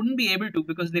failed, but I wouldn't be able to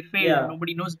because they failed and Yeah.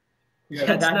 nobody knows.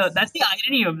 Yeah. That's the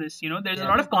irony of this. There's a Yeah.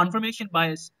 lot of confirmation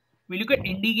bias. We look at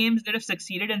indie games that have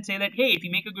succeeded and say that hey, if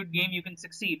you make a good game, you can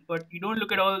succeed. But you don't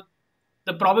look at all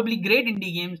the probably great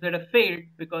indie games that have failed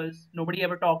because nobody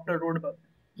ever talked or wrote about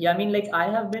them. Yeah, I mean, like I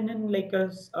have been in like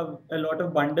a lot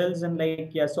of bundles and like,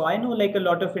 yeah, so I know like a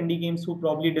lot of indie games who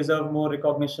probably deserve more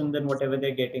recognition than whatever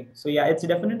they're getting. So yeah, it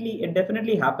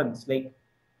definitely happens. Like,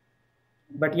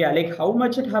 but yeah, like how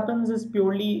much it happens is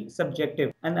purely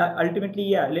subjective, and ultimately,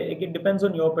 yeah, like it depends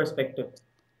on your perspective.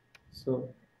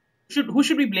 So, Who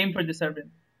should we blame for this, Arvind?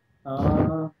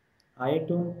 uh, I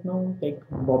don't know, like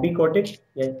Bobby Kotick.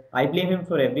 Yeah, I blame him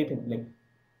for everything. Like,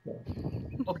 yeah.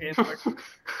 Okay, but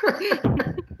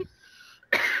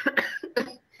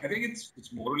I think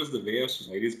it's more or less the way our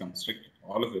society is constructed,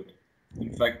 all of it.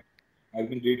 In fact, I've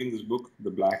been reading this book, The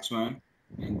Black Swan,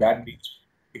 and that deals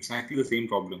exactly the same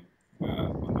problem.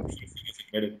 I'm not sure if you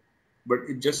read it, but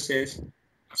it just says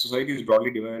society is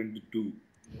broadly divided into two.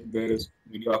 There is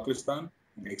mediocristan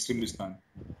and extremistan.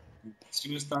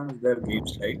 Extremistan is where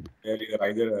games like where you're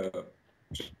either a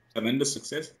tremendous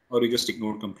success or you just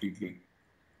ignored completely.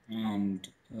 And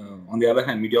on the other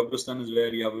hand, mediocristan is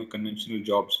where you have conventional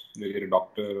jobs, where you're a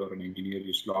doctor or an engineer,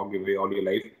 you slog away all your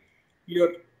life.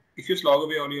 You're If you slog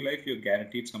away all your life, you're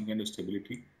guaranteed some kind of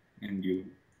stability, and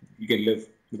you can live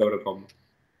without a problem.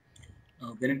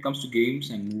 When it comes to games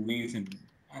and movies, and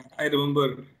I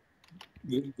remember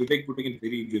Vivek putting it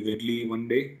very vividly one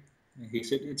day. He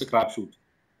said it's a crapshoot.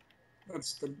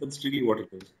 That's really what it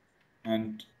is.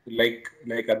 And like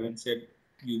Arvind said,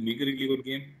 you make a really good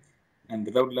game, and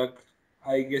without luck,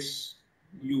 I guess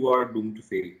you are doomed to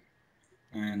fail.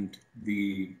 And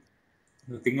the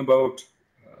thing about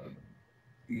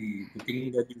the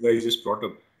thing that you guys just brought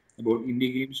up about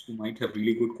indie games who might have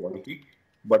really good quality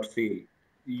but fail,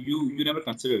 you never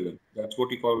consider them. That's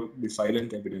what you call the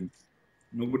silent evidence.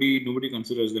 Nobody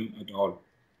considers them at all.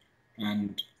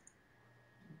 And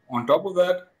on top of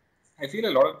that, I feel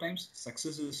a lot of times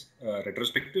success is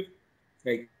retrospective.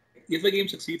 Like, if the game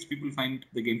succeeds, people find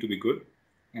the game to be good,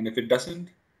 and if it doesn't,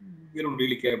 they don't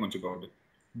really care much about it.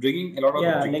 Bringing a lot of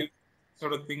Yeah, objective like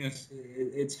sort of thing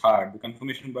it's hard. The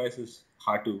confirmation bias is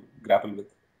hard to grapple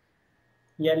with.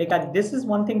 yeah, like this is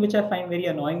one thing which I find very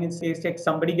annoying. It's like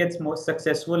somebody gets more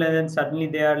successful and then suddenly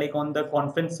they are like on the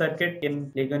conference circuit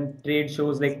in like on trade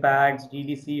shows like PAX,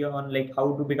 GDC on like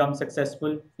how to become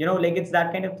successful. You know, like it's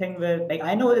that kind of thing where like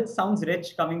I know it sounds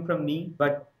rich coming from me,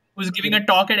 but who's you giving know, a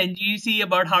talk at NGC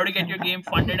about how to get your game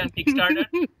funded on Kickstarter?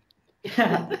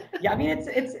 yeah, yeah. I mean, it's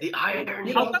The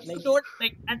you How irony. know come you like don't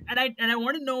like? And I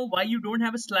want to know why you don't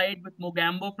have a slide with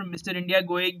Mogambo from Mr. India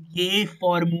going, "Yay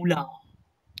formula."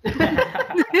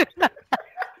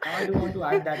 now I do want to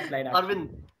add that slide actually. Arvind,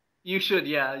 you should.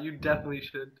 Yeah, you definitely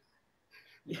should.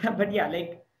 Yeah, but yeah,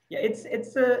 like yeah, it's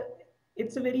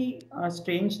a very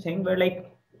strange thing where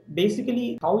like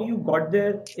basically how you got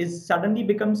there is suddenly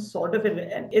becomes sort of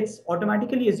and it's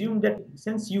automatically assumed that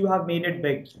since you have made it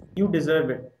big, you deserve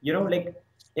it. You know, like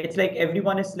it's like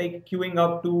everyone is like queuing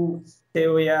up to say,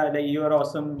 oh yeah, like you're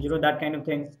awesome, you know, that kind of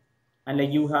thing. And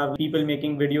like you have people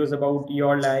making videos about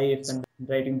your life and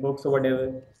writing books or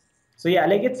whatever. So yeah,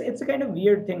 like it's a kind of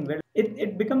weird thing where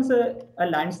it becomes a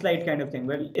landslide kind of thing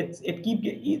where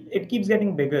it keeps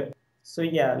getting bigger. So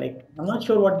yeah, like I'm not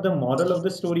sure what the moral of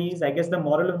the story is. I guess the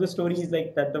moral of the story is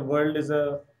like that the world is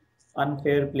a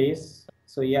unfair place.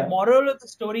 So The yeah, moral of the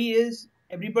story is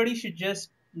everybody should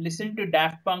just listen to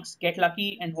Daft Punk's "Get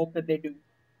Lucky" and hope that they do,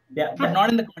 yeah, but not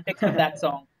in the context of that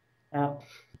song. uh,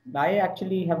 I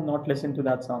actually have not listened to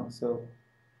that song. So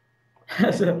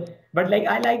so, but like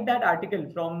I like that article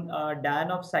from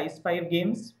Dan of Size 5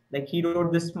 Games. Like he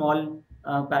wrote this small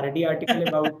parody article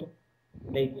about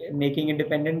like making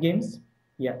independent games.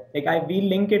 Yeah, like I will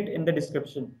link it in the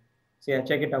description. So yeah,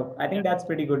 check it out. I Yeah, think that's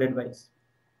pretty good advice.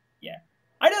 yeah.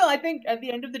 I don't know. I think at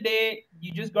the end of the day,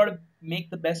 you just got to make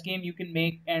the best game you can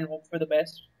make and hope for the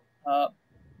best. Uh,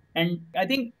 And I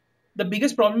think the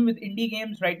biggest problem with indie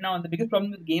games right now, and the biggest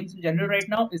problem with games in general right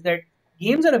now, is that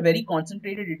games are a very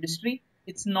concentrated industry.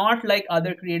 It's not like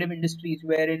other creative industries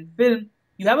where in film,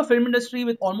 you have a film industry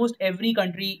with almost every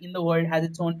country in the world has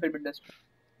its own film industry,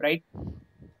 right?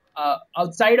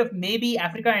 Outside of maybe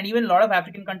Africa, and even a lot of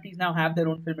African countries now have their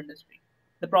own film industry.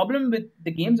 The problem with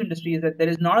the games industry is that there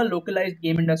is not a localized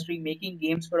game industry making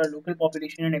games for a local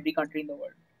population in every country in the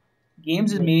world.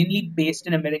 Games is Yeah. mainly based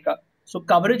in America. So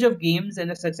coverage of games and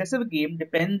the success of a game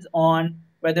depends on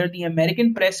whether the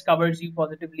American press covers you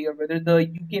positively or whether the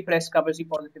UK press covers you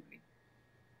positively,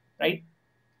 right?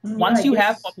 Yeah, Once I you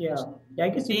have guess. Yeah, populations yeah. I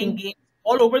guess you playing can. games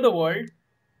all over the world,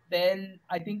 then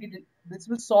I think this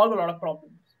will solve a lot of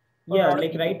problems for a Yeah, lot of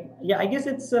like people. right. Yeah, I guess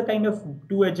it's a kind of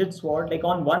two-edged sword. Like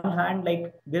on one hand,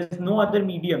 like there's no other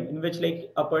medium in which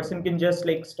like a person can just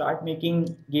like start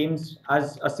making games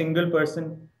as a single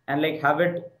person and like have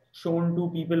it shown to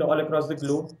people all across the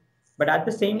globe. But at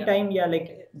the same Yeah. time, yeah,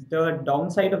 like the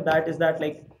downside of that is that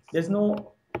like there's no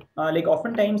like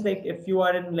oftentimes like if you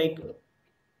are in like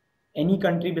any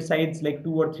country besides like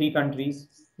 2 or 3 countries,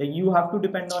 like you have to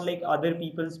depend on like other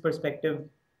people's perspective,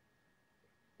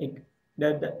 like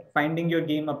the finding your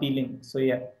game appealing. So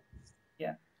yeah.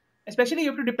 Yeah. Especially you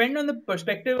have to depend on the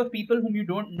perspective of people whom you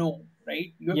don't know,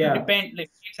 right? You have to Yeah. depend,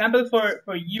 like, example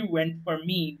for you and for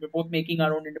me, we're both making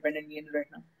our own independent games right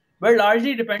now. We're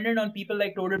largely dependent on people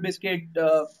like Total Biscuit,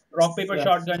 Rock Paper Yeah.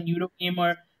 Shotgun,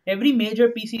 Eurogamer, every major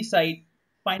PC site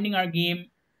finding our game,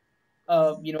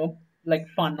 like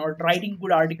fun or writing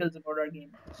good articles about our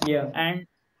game. Yeah. And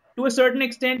to a certain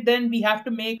extent, then we have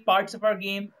to make parts of our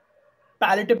game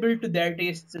palatable to their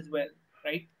tastes as well,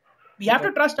 right? We have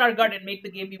to trust our gut and make the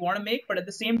game we want to make, but at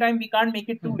the same time, we can't make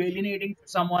it too alienating for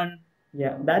someone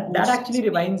Yeah, that who's actually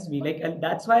reminds me. Like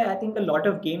that's why I think a lot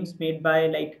of games made by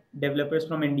like developers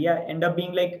from India end up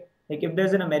being like if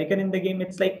there's an American in the game,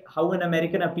 it's like how an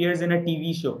American appears in a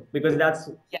TV show because that's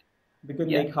yeah, because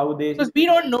yeah. like how they. Because we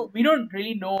don't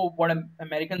really know what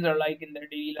Americans are like in their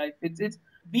daily life. It's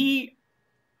we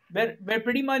we're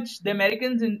pretty much the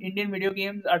Americans in Indian video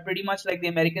games are pretty much like the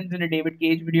Americans in a David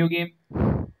Cage video game.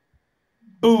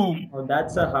 Boom. Oh,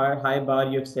 that's a high bar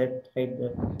you've set right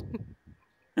there.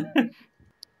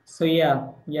 So yeah,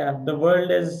 the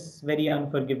world is very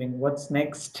unforgiving. What's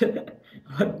next?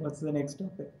 What's the next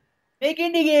topic? Make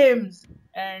indie games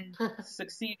and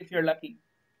succeed if you're lucky.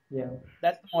 Yeah.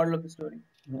 That's the moral of the story.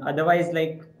 Otherwise,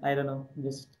 like I don't know,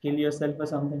 just kill yourself or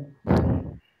something.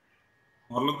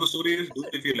 Moral of the story is do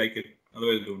it if you like it.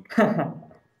 Otherwise, don't.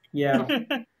 Yeah.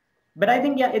 But I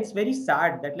think yeah, it's very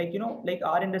sad that like like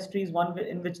our industry is one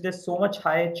in which there's so much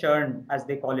high churn as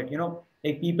they call it.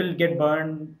 Like people get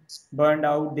burned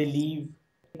out, they leave.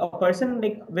 A person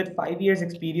like with 5 years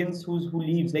experience who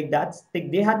leaves, like that's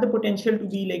like they had the potential to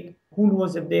be like who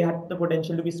knows if they had the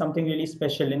potential to be something really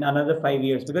special in another 5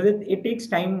 years because it takes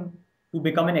time to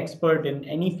become an expert in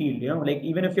any field. Like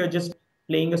even if you're just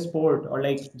playing a sport or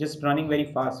like just running very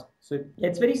fast. So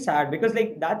it's very sad because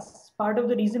like that's part of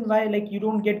the reason why like you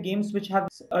don't get games which have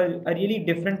a really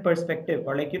different perspective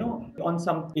or like on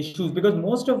some issues because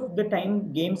most of the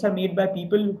time games are made by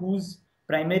people whose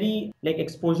primary like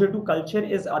exposure to culture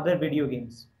is other video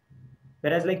games.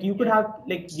 Whereas like you could have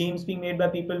like games being made by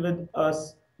people with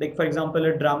us like for example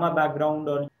a drama background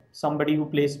or somebody who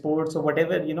plays sports or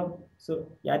whatever. So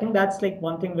yeah, I think that's like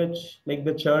one thing which like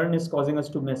the churn is causing us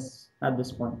to miss at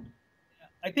this point.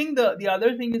 I think the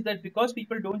other thing is that because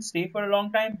people don't stay for a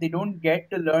long time, they don't get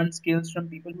to learn skills from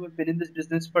people who have been in this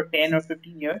business for 10 or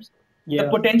 15 years. The Yeah.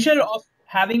 potential of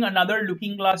having another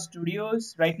Looking Glass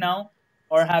Studios right now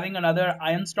or having another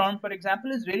Iron Storm, for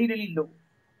example, is really, really low.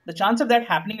 The chance of that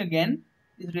happening again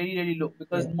is really, really low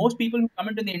because Yeah. most people who come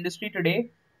into the industry today,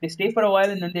 they stay for a while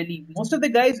and then they leave. Most of the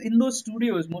guys in those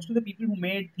studios, most of the people who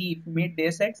made Thief, who made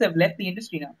Deus Ex have left the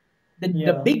industry now. The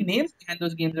Yeah. big names behind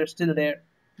those games are still there.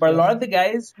 But a Yeah. lot of the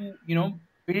guys who,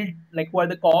 build, like who are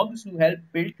the cogs who help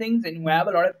build things and who have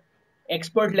a lot of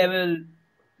expert level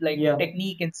like Yeah.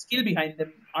 technique and skill behind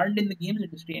them aren't in the games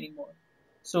industry anymore.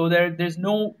 So there's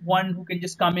no one who can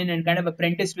just come in and kind of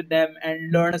apprentice with them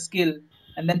and learn a skill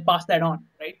and then pass that on,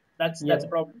 right? That's Yeah. a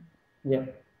problem. Yeah.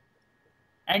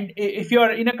 And if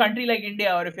you're in a country like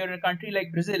India or if you're in a country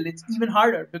like Brazil, it's even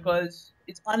harder because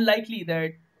it's unlikely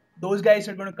that those guys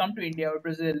are going to come to India or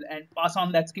Brazil and pass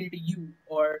on that skill to you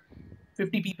or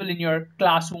 50 people in your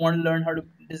class who want to learn how to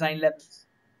design levels.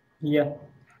 Yeah.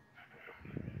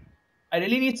 I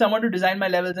really need someone to design my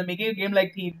levels and making a game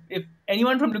like Thief. If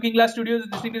anyone from Looking Glass Studios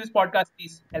is listening to this podcast,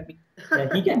 please help me.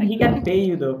 Yeah. He can pay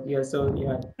you though. Yeah. So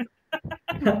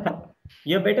yeah.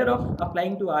 You're better off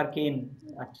applying to Arcane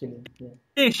actually.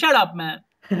 Hey, shut up, man.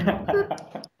 Yeah.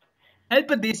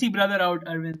 Help a Desi brother out,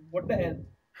 Arvind. What the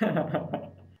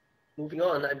hell? Moving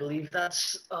on, I believe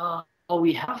that's all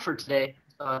we have for today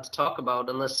to talk about,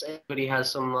 unless anybody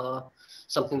has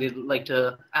something they'd like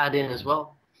to add in as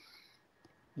well.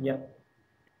 Yeah.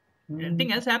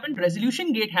 Anything else happened?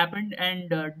 Resolution Gate happened and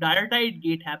Dire Tide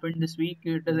Gate happened this week.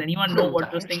 Does anyone know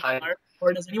what those things are?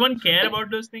 Or does anyone care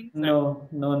about those things? No,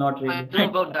 not I really. know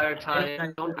about Dire Tide. I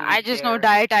don't really I just know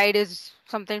care. Tide is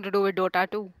something to do with Dota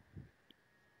 2.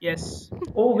 Yes.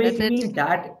 Oh wait, That's you it. mean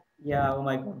that? Yeah. Oh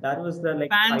my God, that was the like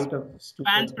Fans height of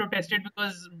fans stupid. protested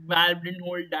because Valve didn't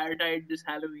hold Dire Tide this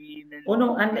Halloween and Oh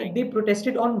no, and like like they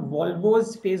protested on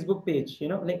Volvo's Facebook page.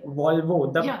 Like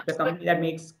Volvo, the Yes, the company that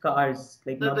makes cars,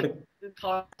 like the, not the, the. the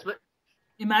cars, but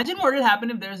imagine what will happen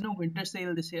if there is no winter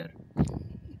sale this year.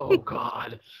 oh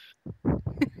god.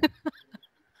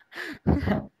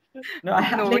 No,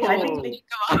 I No, like which I we'll think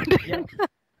Oh, like speak about. yeah.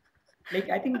 like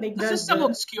I think like This is some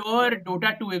obscure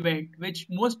Dota 2 event which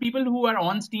most people who are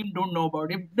on Steam don't know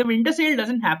about. If the winter sale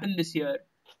doesn't happen this year,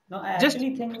 no, I just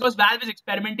actually think because Valve is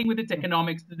experimenting with its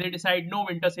economics, they decide no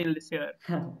winter sale this year.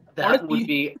 That would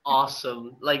be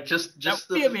awesome. Like That just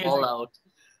would the be amazing. fallout.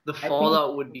 The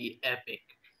fallout would be epic.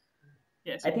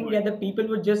 Yes, I think the people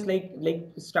would just like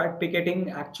start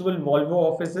picketing actual Volvo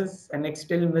offices and like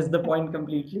still miss the point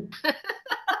completely.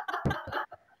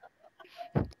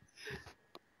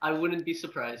 I wouldn't be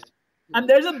surprised. And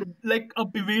there's a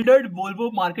bewildered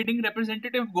Volvo marketing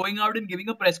representative going out and giving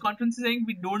a press conference saying,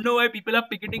 "We don't know why people are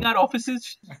picketing our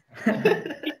offices. We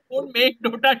don't make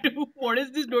Dota 2. What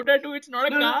is this Dota 2? It's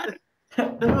not a car."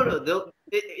 No.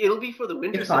 It'll be for the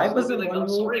winter If sales. I was They'll a be like, I'm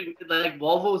Volvo- sorry, like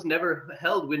Volvo's never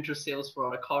held winter sales for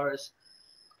our cars.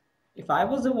 If I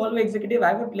was a Volvo executive,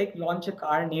 I would like launch a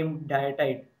car named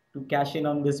Diatite to cash in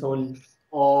on this whole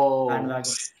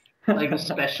bandwagon. Like a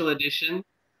special edition.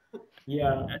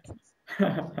 Yeah.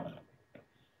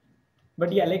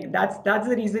 But yeah, like that's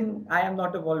the reason I am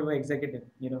not a Volvo executive,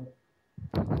 you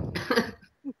know.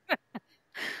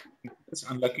 It's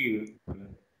unlucky.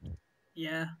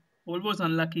 Yeah, Volvo's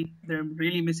unlucky. They're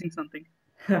really missing something.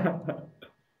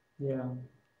 Yeah.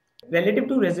 Relative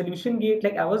to resolution gate,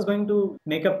 like I was going to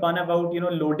make a pun about,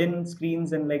 load-in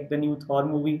screens and like the new Thor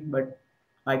movie, but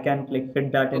I can't like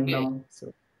fit that in now.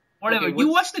 So whatever. Okay, You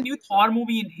watched the new Thor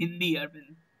movie in Hindi,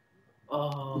 Arvind.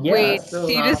 Oh, yeah, Wait, so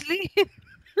seriously?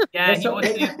 Yeah, so, he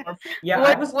watched the new like, Thor movie. yeah,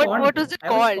 What- I was what- conned. what was it I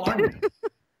was called? conned.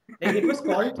 Like it was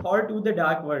called Thor to the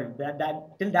Dark World. That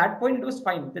till that point it was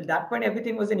fine. Till that point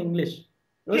everything was in English.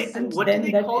 It was Okay, since what then did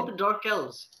they that call the Dark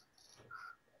Elves?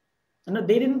 no,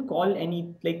 they didn't call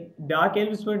any like dark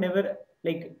elves were never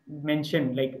like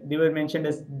mentioned. Like they were mentioned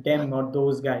as them or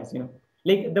those guys.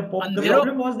 Like the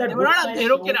problem was that They were Book not My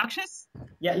Andhero Show. ke Rakshas?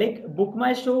 Yeah, like Book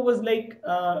My Show was like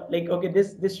okay,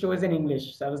 this show is in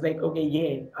English. So I was like, okay,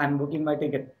 yeah, I'm booking my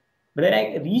ticket. But then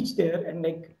I reached there and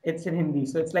like it's in Hindi,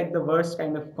 so it's like the worst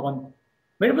kind of con.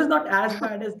 But it was not as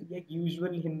bad as like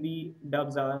usual Hindi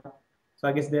dubs are. So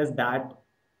I guess there's that.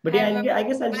 But yeah, I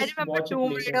guess I'll I just remember watch it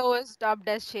Tomb later. Raider was dubbed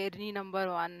as Sherni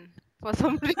 #1 for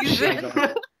some Oh my reason.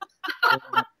 God.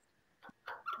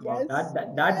 Wow, Yes.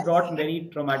 that brought very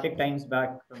traumatic times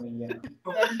back for me. Yeah.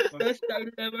 That is the best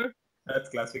title ever. That's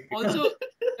classic. Also,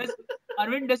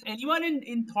 Arvind, does anyone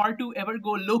in Thor 2 ever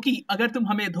go, Loki, agar tum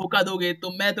hame dhoka doge,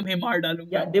 to main tumhe maar dalunga?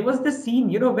 Yeah, there was the scene,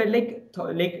 where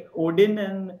like Odin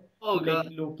and Oh, like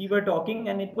God. Loki were talking,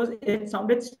 and it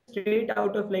sounded straight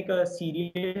out of like a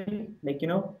serial,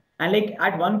 and like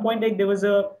at one point, like there was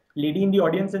a lady in the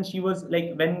audience, and she was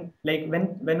like when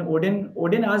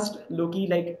Odin asked Loki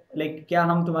like kya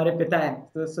hum tumhare pita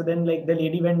hai? So then like the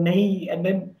lady went nahi, and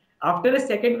then after a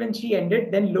second when she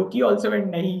ended, then Loki also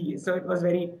went nahi. So it was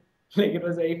very it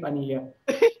was very funny, yeah.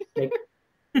 Like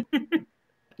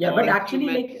yeah, but Like, you actually,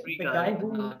 meant like Free the Guy, guy but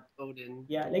who, not Odin.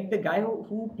 yeah, like the guy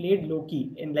who played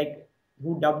Loki in like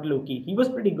who dubbed Loki, he was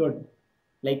pretty good.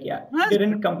 Like, yeah, he Huh?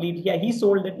 didn't complete. Yeah, he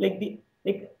sold it.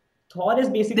 Like Thor is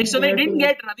basically So they there didn't to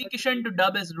get Ravi Kishan to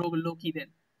dub as Loki then.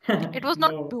 It was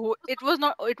not. no, It was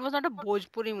not a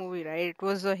Bhojpuri movie, right? It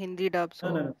was a Hindi dub. no, So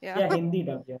no, no. yeah. Yeah, Hindi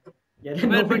dub. Yeah, yeah.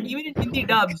 Well, but Nobody. even in Hindi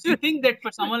dubs, you think that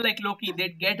for someone like Loki,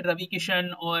 they'd get Ravi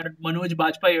Kishan or Manoj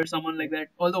Bajpayee or someone like that.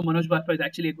 Although Manoj Bajpayee is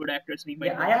actually a good actor, so he might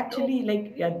Yeah, do I a good job. actually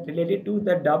like related to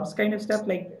the dubs kind of stuff.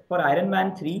 Like for Iron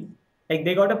Man 3, like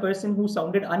they got a person who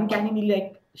sounded uncannily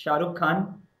like Shah Rukh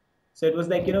Khan. So it was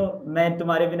like, मैं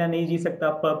तुम्हारे बिना नहीं जी सकता,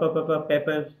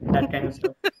 pepper, that kind of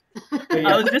stuff. So, I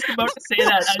yeah. was just about to say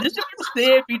that. I was just about to say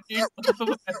if he did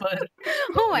Pepper.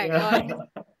 Oh my god.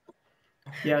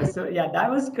 Yeah, so yeah, that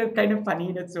was kind of funny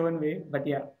in its own way, but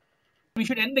yeah. We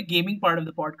should end the gaming part of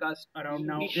the podcast around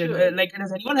now. We should. Like,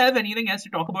 does anyone have anything else to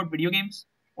talk about video games?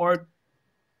 Or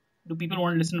do people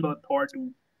want to listen about Thor 2?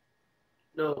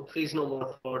 No, please no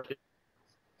more Thor 2.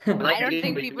 I don't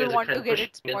think people want to get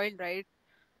it spoiled, right?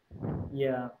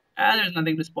 Yeah. There's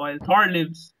nothing to spoil. Thor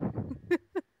lives.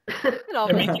 Well,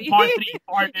 I mean, obviously. Thor 3.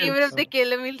 Thor lives. Even if they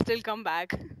kill him, he'll still come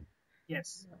back.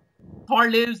 Yes. Thor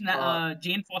lives.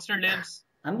 Jane Foster lives.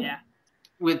 Yeah.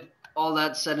 With all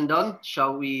that said and done,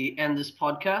 shall we end this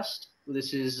podcast?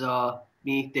 This is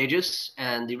me, Tejas,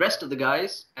 and the rest of the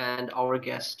guys, and our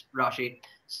guest, Rashi,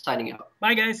 signing out.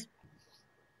 Bye, guys.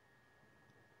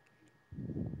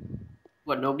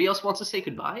 What, nobody else wants to say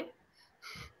goodbye?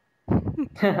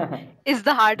 It's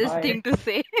the hardest Bye. thing to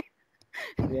say.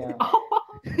 Yeah.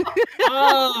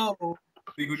 Oh.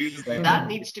 We could use that. That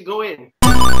needs to go in.